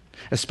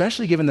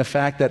 especially given the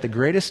fact that the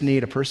greatest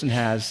need a person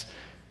has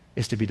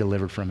is to be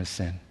delivered from his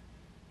sin.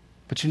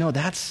 But you know,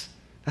 that's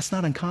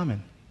not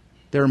uncommon.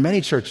 There are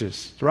many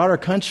churches throughout our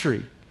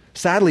country,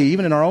 sadly,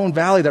 even in our own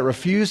valley, that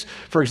refuse,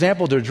 for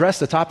example, to address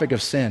the topic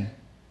of sin,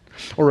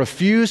 or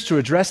refuse to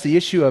address the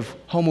issue of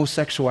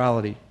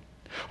homosexuality,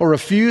 or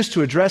refuse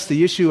to address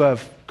the issue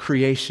of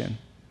creation,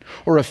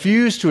 or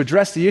refuse to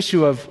address the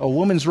issue of a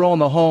woman's role in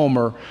the home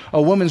or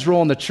a woman's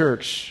role in the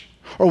church.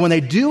 Or when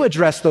they do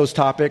address those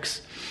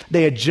topics,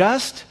 they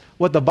adjust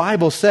what the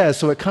Bible says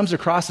so it comes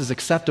across as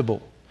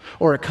acceptable,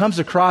 or it comes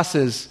across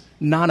as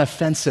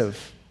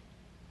non-offensive.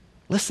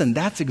 Listen,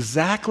 that's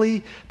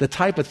exactly the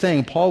type of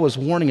thing Paul was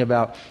warning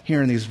about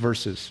here in these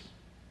verses.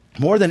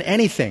 More than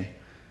anything,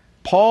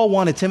 Paul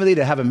wanted Timothy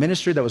to have a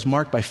ministry that was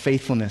marked by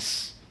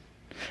faithfulness.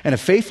 And a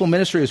faithful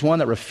ministry is one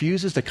that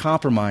refuses to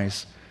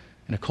compromise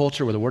in a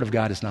culture where the Word of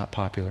God is not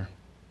popular.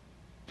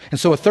 And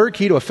so a third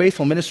key to a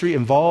faithful ministry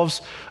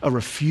involves a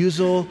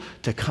refusal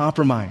to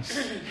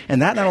compromise.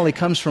 And that not only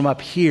comes from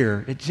up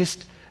here,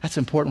 that's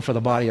important for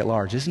the body at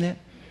large, isn't it?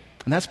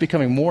 And that's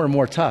becoming more and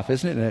more tough,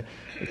 isn't it?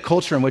 In a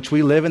culture in which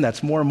we live in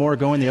that's more and more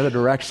going the other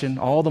direction,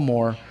 all the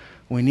more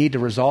we need to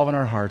resolve in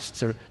our hearts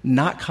to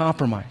not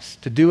compromise,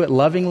 to do it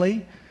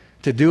lovingly,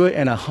 to do it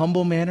in a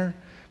humble manner,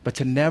 but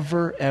to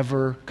never,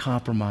 ever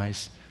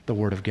compromise the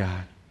Word of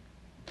God.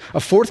 A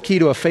fourth key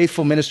to a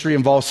faithful ministry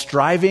involves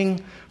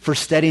striving for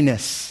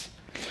steadiness.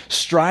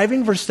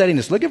 Striving for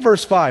steadiness. Look at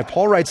verse 5.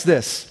 Paul writes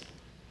this,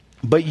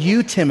 "But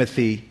you,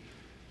 Timothy,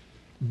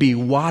 be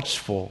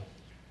watchful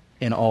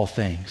in all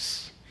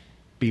things."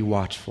 Be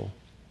watchful.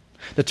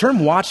 The term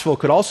watchful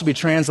could also be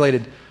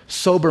translated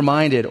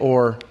sober-minded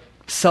or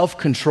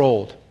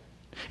self-controlled.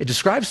 It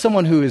describes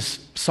someone who is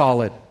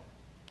solid.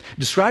 It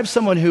describes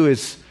someone who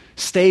is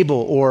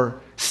stable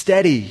or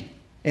steady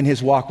in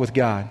his walk with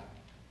God.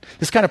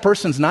 This kind of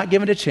person is not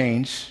given to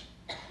change.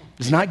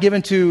 Is not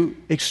given to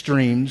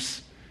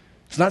extremes.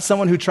 It's not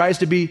someone who tries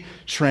to be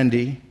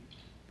trendy.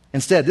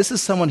 Instead, this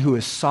is someone who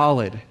is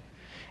solid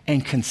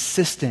and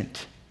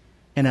consistent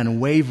and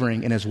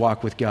unwavering in his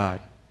walk with God.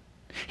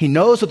 He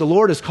knows what the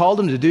Lord has called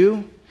him to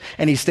do,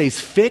 and he stays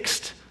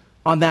fixed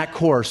on that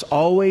course,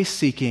 always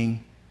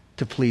seeking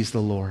to please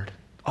the Lord,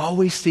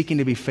 always seeking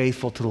to be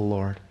faithful to the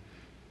Lord.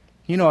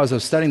 You know, as I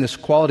was studying this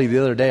quality the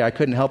other day, I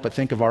couldn't help but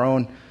think of our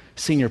own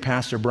senior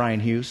pastor, Brian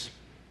Hughes.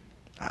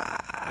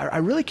 I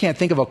really can't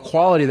think of a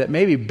quality that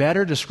maybe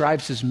better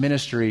describes his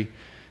ministry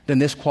than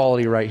this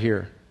quality right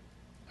here.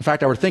 In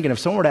fact, I was thinking if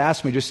someone were to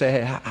ask me, just say,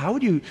 hey, how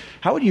would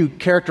you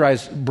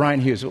characterize Brian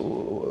Hughes?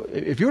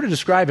 If you were to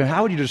describe him,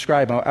 how would you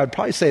describe him? I would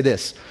probably say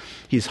this.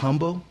 He's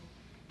humble,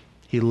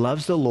 he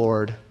loves the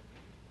Lord,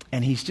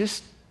 and he's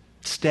just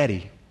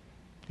steady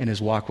in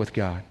his walk with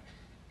God.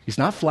 He's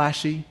not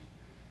flashy.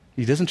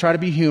 He doesn't try to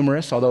be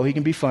humorous, although he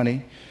can be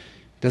funny.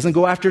 Doesn't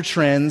go after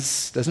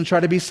trends. Doesn't try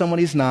to be someone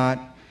he's not.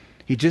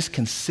 He just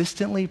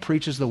consistently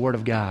preaches the Word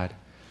of God,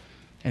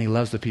 and he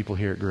loves the people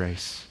here at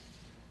Grace.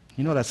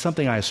 You know, that's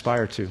something I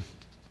aspire to.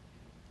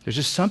 There's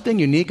just something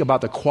unique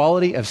about the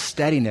quality of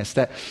steadiness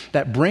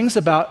that brings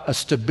about a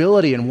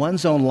stability in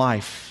one's own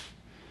life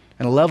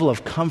and a level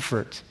of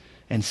comfort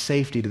and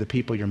safety to the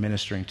people you're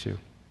ministering to.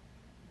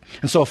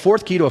 And so a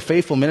fourth key to a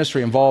faithful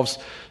ministry involves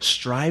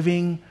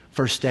striving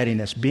for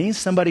steadiness, being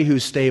somebody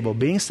who's stable,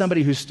 being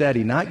somebody who's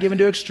steady, not given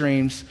to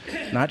extremes,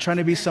 not trying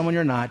to be someone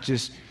you're not,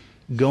 just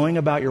going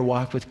about your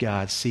walk with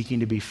God,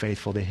 seeking to be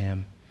faithful to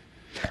Him.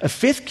 A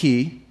fifth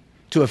key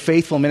to a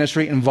faithful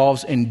ministry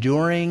involves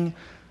enduring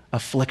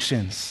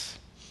afflictions.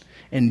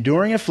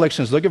 enduring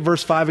afflictions. Look at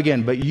verse 5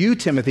 again. But you,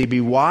 Timothy,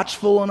 be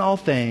watchful in all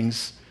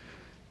things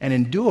and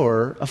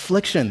endure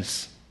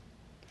afflictions.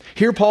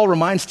 Here Paul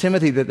reminds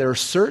Timothy that there are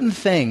certain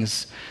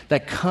things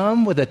that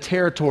come with the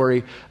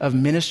territory of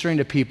ministering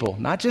to people,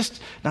 not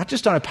just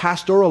on a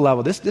pastoral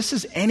level. This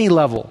is any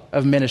level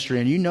of ministry,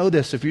 and you know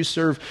this if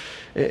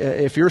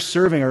you're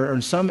serving or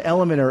in some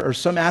element or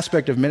some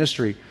aspect of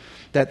ministry,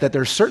 that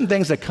there are certain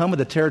things that come with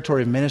the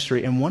territory of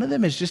ministry, and one of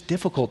them is just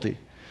difficulty.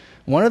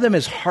 One of them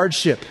is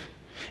hardship.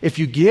 If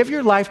you give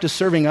your life to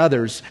serving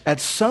others, at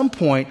some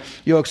point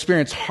you'll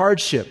experience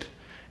hardship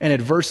and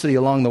adversity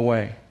along the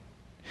way.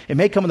 It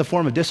may come in the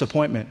form of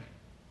disappointment.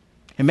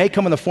 It may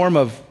come in the form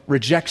of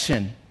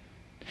rejection.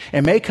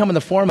 It may come in the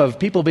form of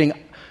people being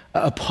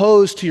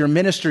opposed to your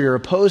ministry or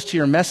opposed to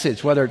your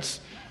message, whether it's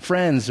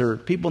friends or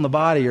people in the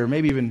body or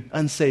maybe even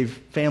unsaved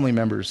family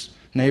members,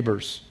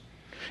 neighbors.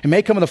 It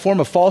may come in the form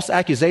of false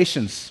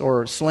accusations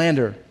or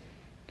slander.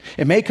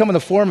 It may come in the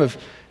form of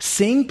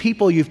seeing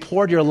people you've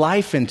poured your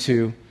life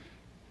into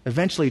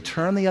eventually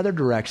turn the other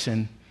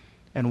direction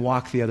and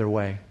walk the other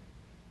way.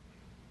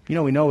 You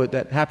know, we know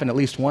that happened at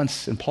least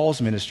once in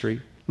Paul's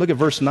ministry. Look at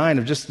verse 9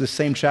 of just the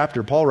same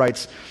chapter. Paul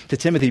writes to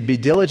Timothy, "Be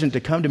diligent to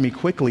come to me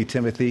quickly,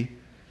 Timothy,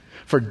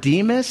 for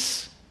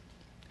Demas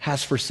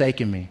has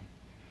forsaken me,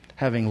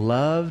 having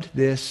loved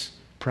this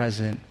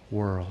present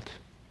world."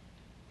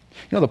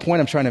 You know, the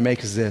point I'm trying to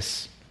make is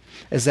this,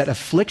 is that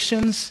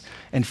afflictions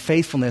and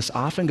faithfulness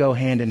often go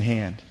hand in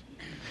hand.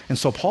 And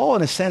so Paul,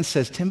 in a sense,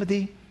 says,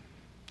 Timothy,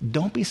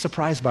 don't be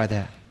surprised by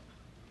that.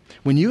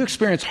 When you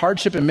experience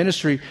hardship in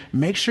ministry,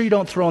 make sure you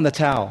don't throw in the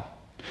towel.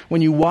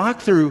 When you walk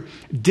through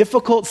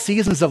difficult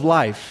seasons of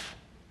life,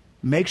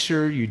 make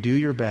sure you do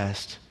your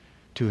best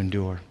to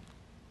endure.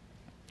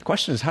 The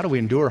question is, how do we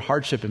endure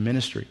hardship in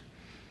ministry?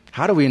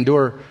 How do we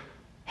endure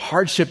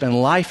hardship in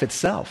life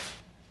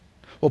itself?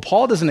 Well,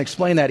 Paul doesn't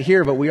explain that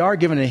here, but we are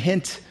given a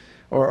hint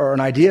or an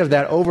idea of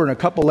that over in a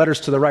couple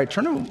letters to the right.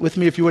 Turn with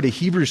me, if you would, to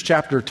Hebrews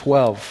chapter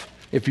 12,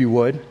 if you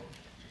would.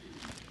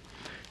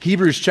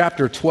 Hebrews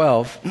chapter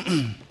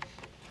 12.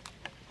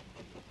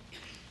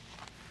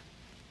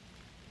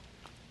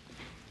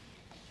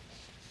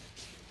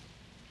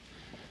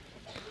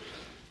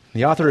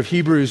 The author of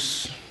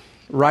Hebrews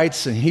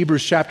writes in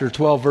Hebrews chapter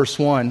 12, verse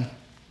 1,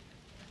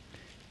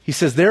 he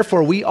says,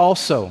 "Therefore we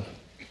also,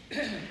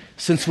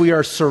 since we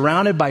are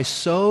surrounded by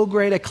so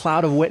great a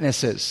cloud of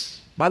witnesses."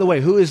 By the way,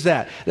 who is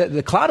that?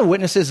 The cloud of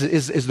witnesses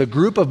is the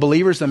group of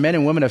believers, the men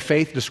and women of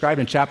faith described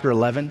in chapter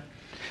 11.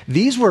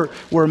 These were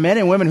men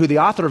and women who the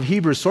author of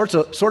Hebrews sort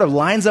of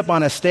lines up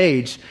on a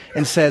stage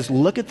and says,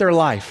 look at their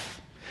life.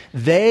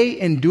 They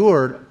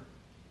endured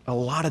a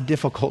lot of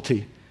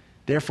difficulty.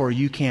 Therefore,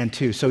 you can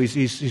too. So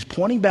he's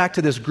pointing back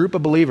to this group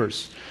of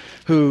believers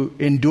who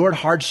endured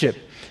hardship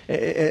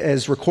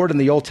as recorded in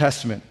the Old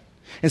Testament.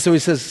 And so he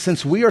says,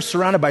 since we are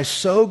surrounded by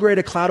so great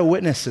a cloud of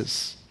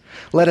witnesses,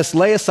 let us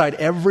lay aside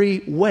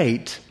every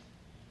weight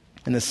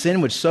and the sin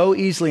which so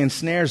easily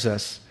ensnares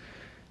us,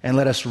 and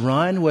let us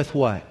run with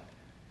what?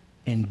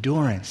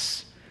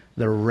 Endurance,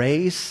 the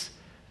race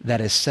that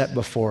is set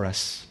before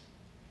us.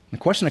 The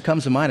question that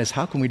comes to mind is,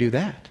 how can we do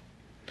that?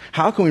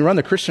 How can we run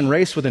the Christian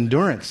race with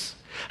endurance?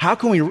 How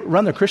can we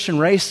run the Christian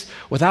race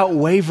without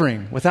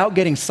wavering, without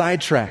getting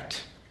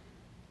sidetracked?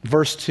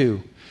 Verse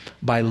 2,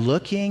 by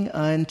looking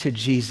unto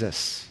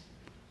Jesus,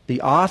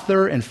 the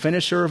author and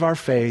finisher of our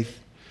faith,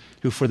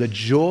 who for the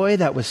joy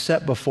that was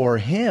set before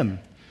him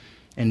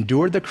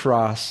endured the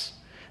cross,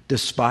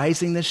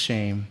 despising the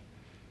shame,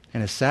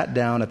 and has sat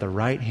down at the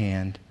right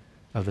hand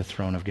of the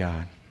throne of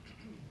God.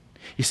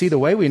 You see, the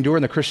way we endure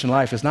in the Christian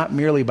life is not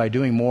merely by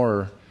doing more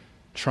or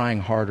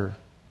trying harder.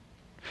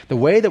 The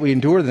way that we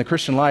endure in the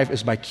Christian life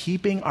is by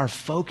keeping our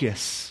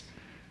focus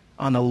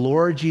on the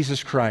Lord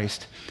Jesus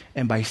Christ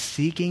and by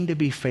seeking to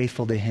be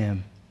faithful to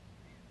him.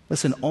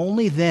 Listen,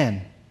 only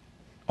when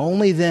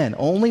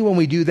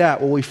we do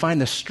that will we find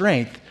the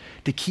strength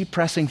to keep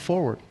pressing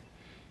forward.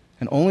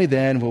 And only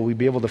then will we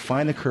be able to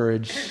find the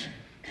courage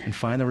and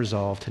find the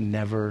resolve to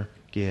never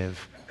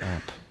give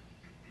up.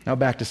 Now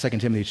back to 2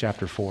 Timothy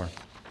chapter 4.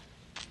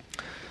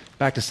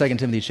 Back to 2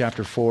 Timothy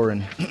chapter 4,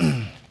 and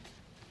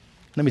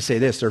let me say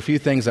this. There are a few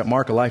things that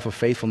mark a life of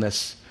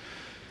faithfulness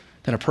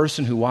than a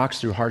person who walks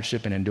through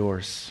hardship and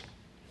endures.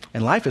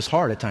 And life is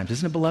hard at times,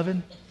 isn't it,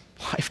 beloved?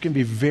 Life can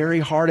be very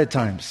hard at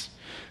times.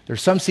 There are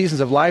some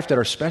seasons of life that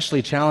are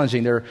especially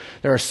challenging. There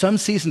are some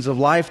seasons of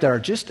life that are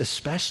just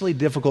especially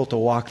difficult to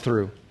walk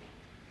through.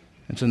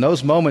 And so in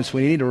those moments,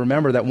 we need to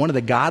remember that one of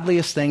the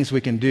godliest things we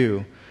can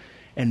do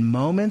in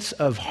moments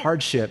of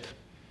hardship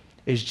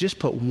is just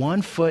put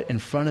one foot in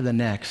front of the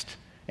next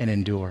and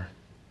endure.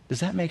 Does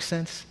that make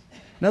sense?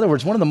 In other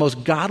words, one of the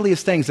most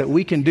godliest things that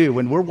we can do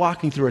when we're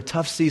walking through a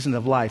tough season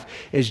of life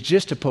is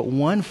just to put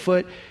one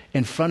foot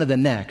in front of the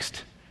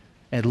next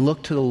and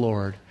look to the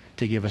Lord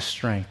to give us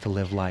strength to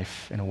live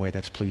life in a way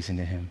that's pleasing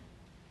to him.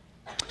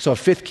 So a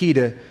fifth key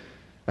to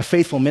a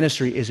faithful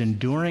ministry is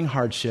enduring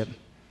hardship,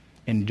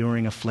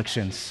 enduring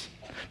afflictions.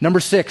 Number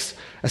 6,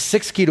 a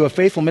sixth key to a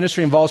faithful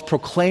ministry involves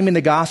proclaiming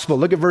the gospel.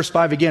 Look at verse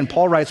 5 again.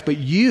 Paul writes, "But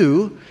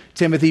you,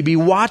 Timothy, be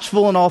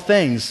watchful in all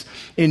things,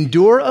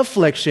 endure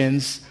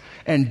afflictions,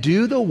 and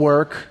do the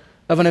work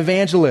of an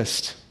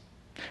evangelist."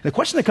 The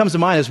question that comes to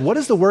mind is, what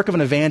is the work of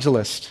an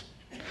evangelist?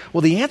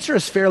 Well, the answer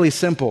is fairly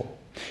simple.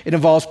 It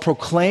involves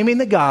proclaiming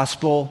the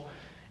gospel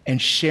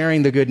and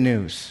sharing the good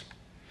news.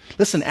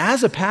 Listen,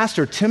 as a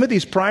pastor,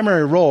 Timothy's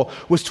primary role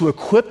was to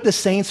equip the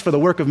saints for the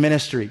work of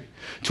ministry,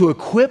 to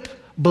equip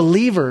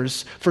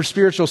believers for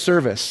spiritual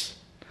service.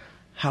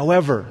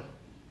 However,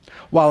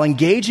 while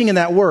engaging in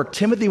that work,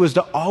 Timothy was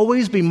to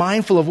always be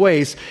mindful of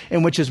ways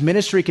in which his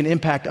ministry can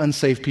impact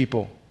unsaved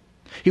people.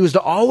 He was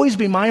to always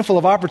be mindful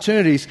of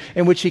opportunities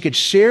in which he could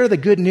share the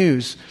good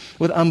news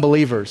with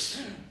unbelievers.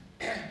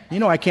 You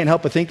know, I can't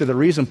help but think that the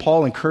reason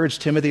Paul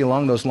encouraged Timothy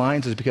along those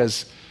lines is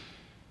because,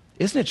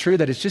 isn't it true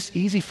that it's just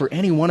easy for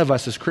any one of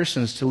us as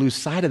Christians to lose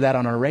sight of that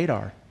on our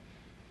radar?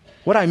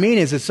 What I mean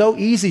is, it's so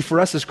easy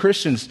for us as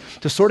Christians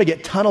to sort of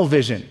get tunnel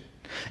vision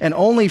and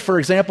only, for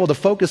example, to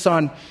focus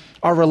on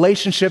our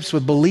relationships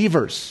with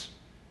believers,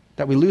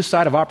 that we lose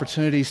sight of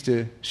opportunities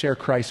to share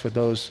Christ with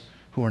those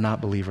who are not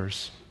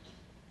believers.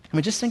 I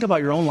mean, just think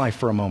about your own life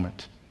for a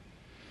moment.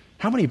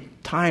 How many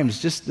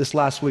times just this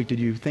last week did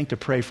you think to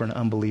pray for an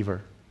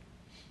unbeliever?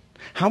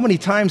 How many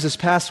times this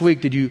past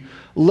week did you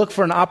look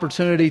for an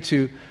opportunity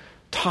to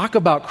talk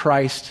about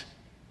Christ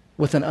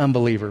with an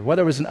unbeliever?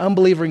 Whether it was an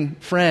unbelieving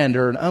friend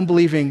or an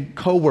unbelieving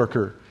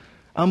coworker,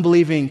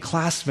 unbelieving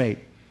classmate,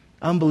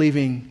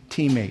 unbelieving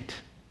teammate,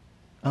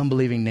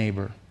 unbelieving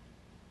neighbor.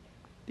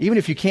 Even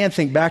if you can't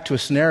think back to a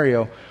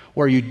scenario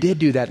where you did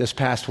do that this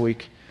past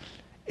week,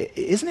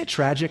 isn't it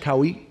tragic how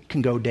we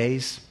can go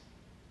days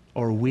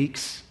or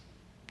weeks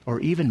or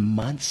even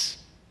months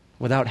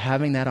without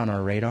having that on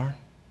our radar?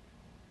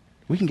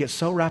 We can get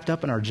so wrapped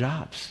up in our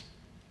jobs.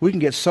 We can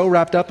get so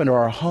wrapped up into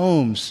our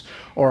homes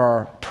or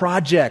our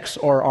projects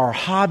or our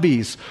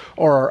hobbies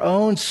or our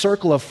own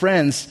circle of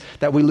friends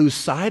that we lose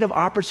sight of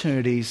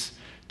opportunities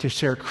to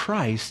share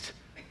Christ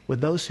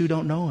with those who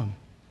don't know him.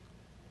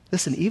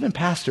 Listen, even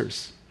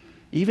pastors,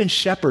 even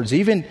shepherds,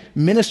 even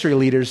ministry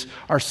leaders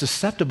are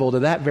susceptible to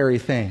that very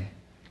thing.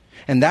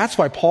 And that's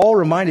why Paul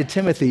reminded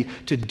Timothy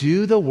to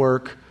do the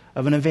work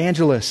of an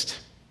evangelist.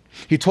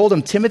 He told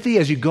him, Timothy,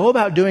 as you go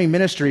about doing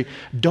ministry,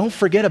 don't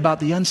forget about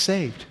the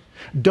unsaved.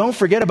 Don't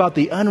forget about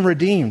the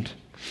unredeemed.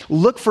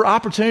 Look for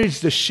opportunities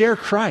to share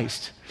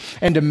Christ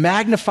and to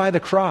magnify the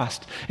cross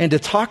and to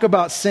talk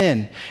about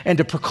sin and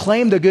to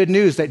proclaim the good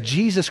news that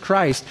Jesus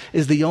Christ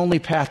is the only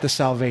path to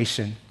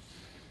salvation.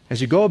 As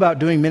you go about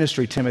doing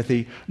ministry,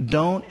 Timothy,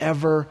 don't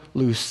ever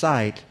lose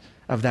sight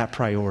of that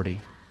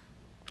priority.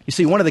 You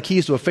see, one of the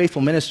keys to a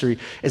faithful ministry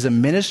is a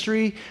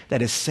ministry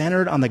that is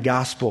centered on the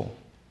gospel.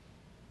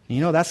 You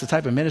know, that's the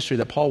type of ministry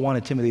that Paul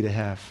wanted Timothy to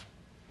have.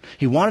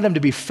 He wanted him to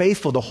be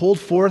faithful, to hold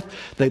forth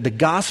the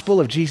gospel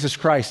of Jesus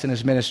Christ in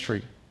his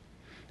ministry.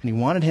 And he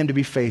wanted him to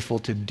be faithful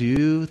to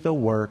do the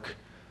work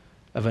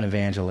of an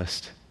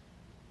evangelist.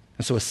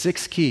 And so a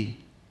sixth key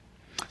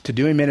to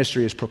doing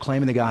ministry is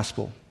proclaiming the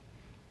gospel.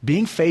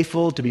 Being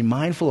faithful, to be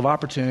mindful of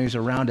opportunities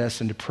around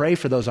us and to pray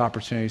for those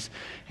opportunities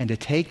and to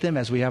take them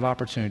as we have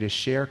opportunity to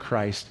share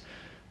Christ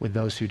with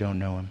those who don't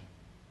know him.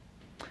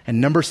 And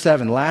number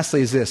 7,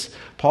 lastly, is this.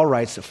 Paul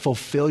writes,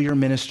 fulfill your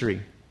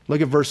ministry. Look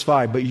at verse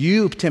 5. But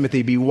you,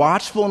 Timothy, be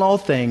watchful in all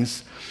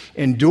things,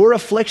 endure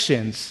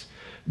afflictions,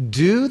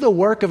 do the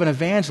work of an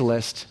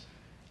evangelist,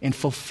 and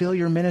fulfill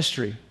your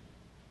ministry.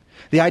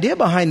 The idea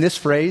behind this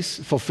phrase,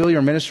 fulfill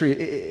your ministry,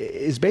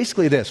 is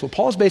basically this. What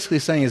Paul's basically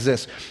saying is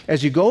this.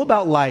 As you go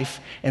about life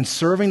and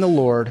serving the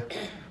Lord,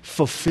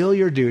 fulfill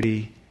your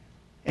duty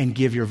and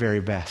give your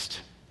very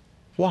best.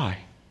 Why?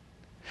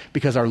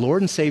 Because our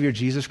Lord and Savior,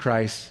 Jesus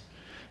Christ,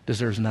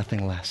 deserves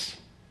nothing less.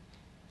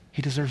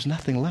 He deserves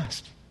nothing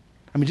less.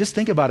 I mean, just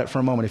think about it for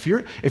a moment.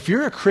 If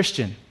you're a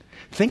Christian,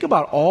 think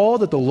about all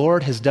that the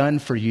Lord has done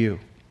for you.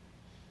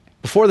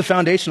 Before the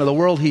foundation of the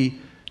world, he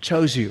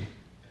chose you.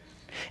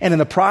 And in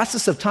the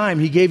process of time,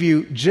 he gave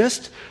you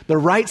just the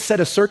right set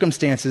of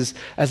circumstances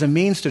as a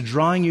means to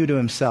drawing you to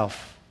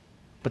himself.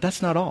 But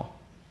that's not all.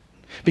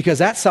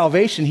 Because at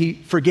salvation, he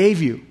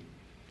forgave you.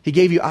 He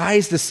gave you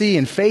eyes to see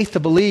and faith to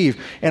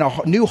believe and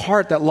a new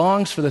heart that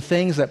longs for the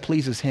things that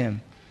pleases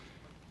him.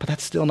 But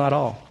that's still not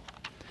all.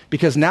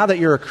 Because now that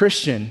you're a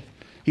Christian,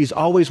 he's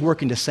always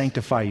working to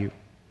sanctify you,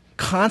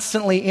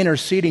 constantly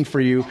interceding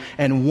for you,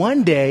 and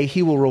one day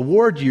he will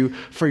reward you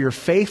for your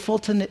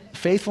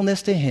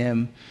faithfulness to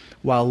him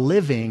while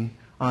living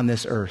on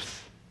this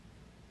earth.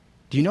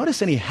 Do you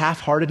notice any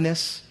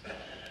half-heartedness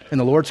in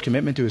the Lord's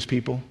commitment to his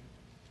people?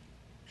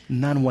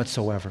 None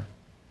whatsoever.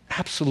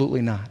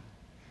 Absolutely not.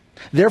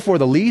 Therefore,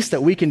 the least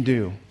that we can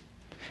do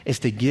is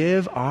to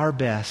give our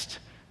best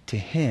to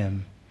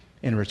him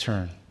in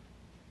return.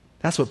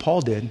 That's what Paul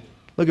did.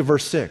 Look at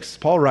verse 6.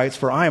 Paul writes,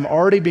 "For I am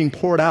already being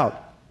poured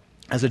out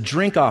as a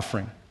drink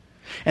offering,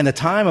 and the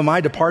time of my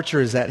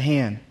departure is at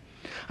hand.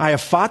 I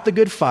have fought the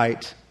good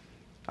fight.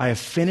 I have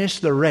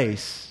finished the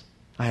race.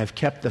 I have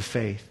kept the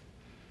faith.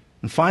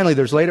 And finally,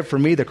 there's laid up for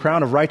me the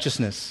crown of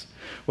righteousness,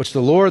 which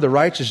the Lord, the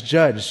righteous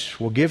judge,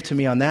 will give to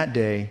me on that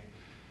day,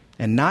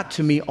 and not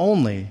to me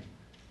only,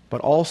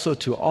 but also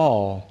to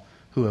all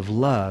who have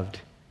loved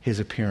his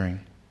appearing.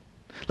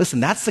 Listen,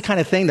 that's the kind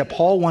of thing that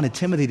Paul wanted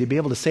Timothy to be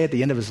able to say at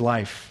the end of his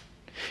life.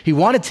 He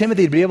wanted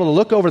Timothy to be able to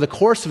look over the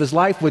course of his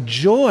life with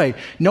joy,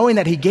 knowing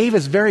that he gave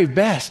his very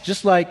best,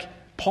 just like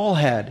Paul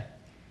had.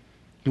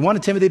 He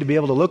wanted Timothy to be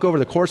able to look over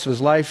the course of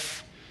his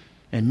life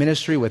and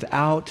ministry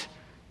without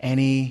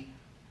any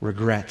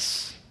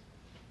regrets.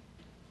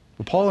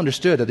 But Paul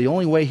understood that the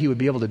only way he would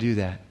be able to do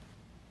that,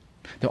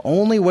 the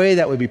only way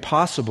that would be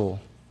possible,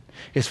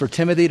 is for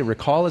Timothy to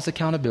recall his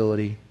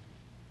accountability,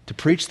 to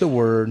preach the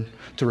word,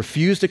 to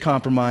refuse to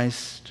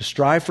compromise, to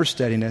strive for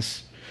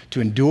steadiness,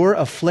 to endure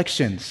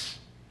afflictions,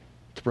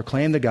 to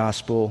proclaim the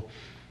gospel,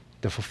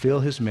 to fulfill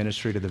his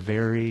ministry to the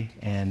very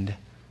end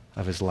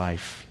of his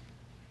life.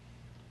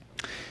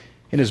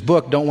 In his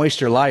book, Don't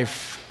Waste Your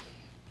Life,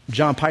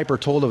 John Piper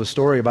told of a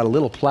story about a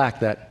little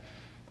plaque that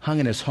hung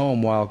in his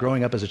home while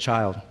growing up as a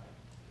child.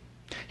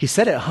 He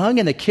said it hung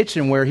in the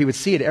kitchen where he would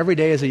see it every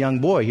day as a young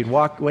boy. He'd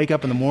wake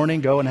up in the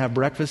morning, go and have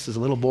breakfast as a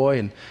little boy,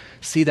 and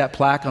see that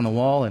plaque on the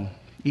wall and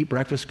eat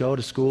breakfast, go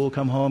to school,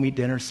 come home, eat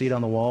dinner, see it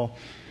on the wall,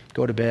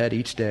 go to bed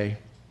each day.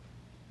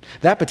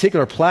 That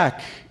particular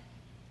plaque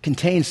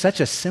contained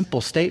such a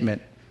simple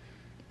statement,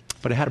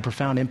 but it had a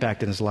profound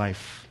impact in his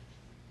life.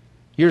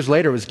 Years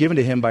later, it was given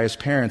to him by his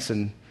parents,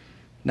 and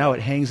now it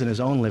hangs in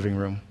his own living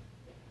room.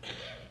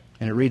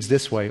 And it reads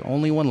this way: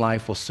 only one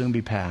life will soon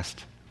be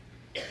passed.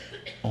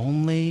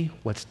 Only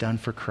what's done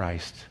for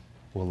Christ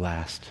will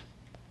last.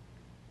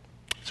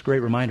 It's a great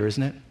reminder,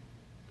 isn't it?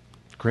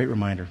 Great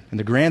reminder. In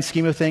the grand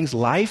scheme of things,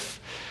 life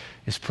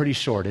is pretty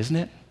short, isn't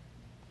it?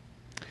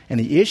 And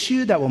the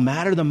issue that will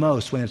matter the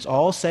most when it's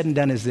all said and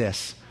done is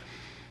this: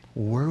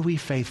 were we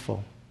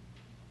faithful?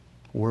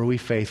 Were we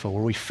faithful?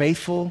 Were we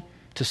faithful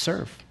to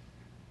serve?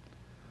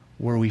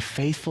 Were we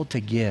faithful to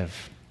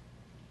give?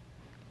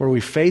 Were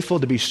we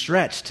faithful to be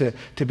stretched,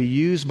 to be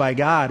used by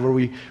God? Were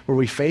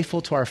we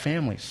faithful to our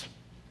families?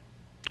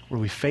 Were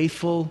we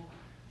faithful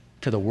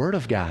to the Word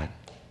of God?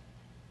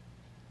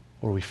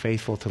 Were we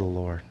faithful to the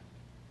Lord?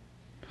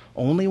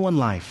 Only one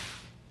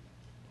life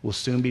will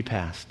soon be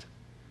passed,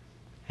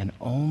 and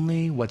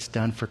only what's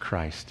done for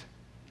Christ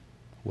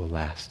will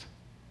last.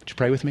 Would you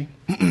pray with me?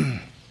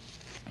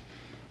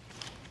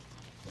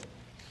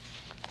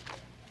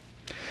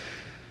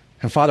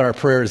 And Father, our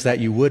prayer is that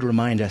you would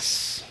remind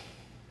us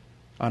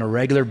on a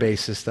regular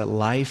basis that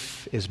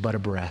life is but a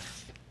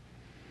breath.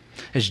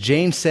 As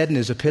James said in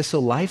his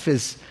epistle, life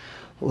is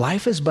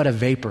but a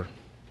vapor.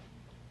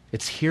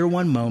 It's here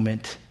one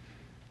moment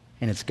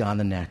and it's gone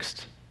the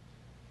next.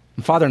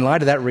 And Father, in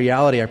light of that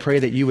reality, I pray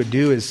that you would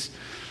do as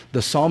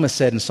the psalmist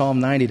said in Psalm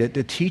 90,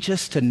 to teach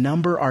us to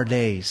number our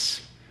days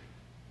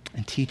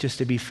and teach us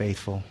to be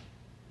faithful.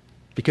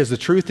 Because the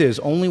truth is,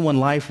 only one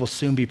life will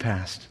soon be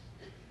passed.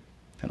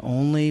 And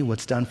only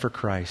what's done for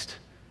Christ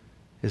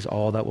is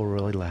all that will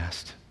really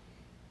last.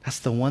 That's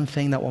the one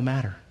thing that will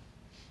matter.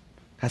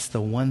 That's the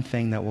one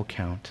thing that will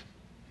count.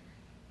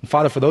 And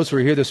Father, for those who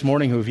are here this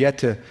morning who have yet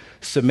to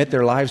submit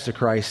their lives to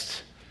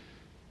Christ,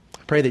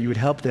 I pray that you would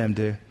help them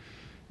to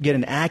get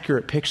an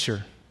accurate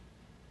picture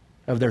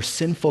of their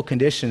sinful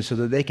condition so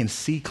that they can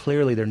see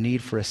clearly their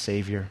need for a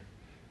Savior.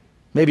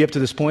 Maybe up to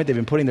this point they've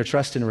been putting their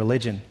trust in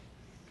religion.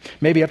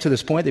 Maybe up to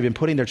this point they've been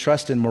putting their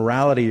trust in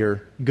morality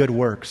or good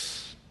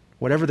works.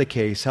 Whatever the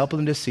case, help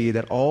them to see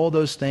that all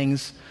those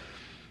things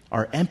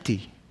are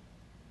empty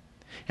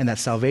and that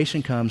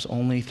salvation comes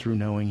only through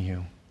knowing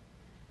you.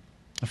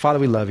 And Father,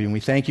 we love you and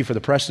we thank you for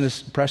the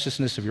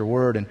preciousness of your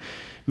word, and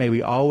may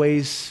we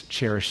always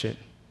cherish it.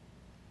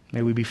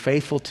 May we be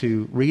faithful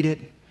to read it,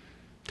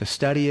 to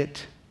study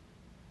it,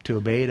 to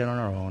obey it on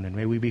our own, and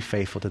may we be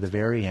faithful to the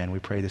very end. We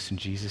pray this in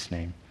Jesus'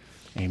 name.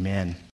 Amen.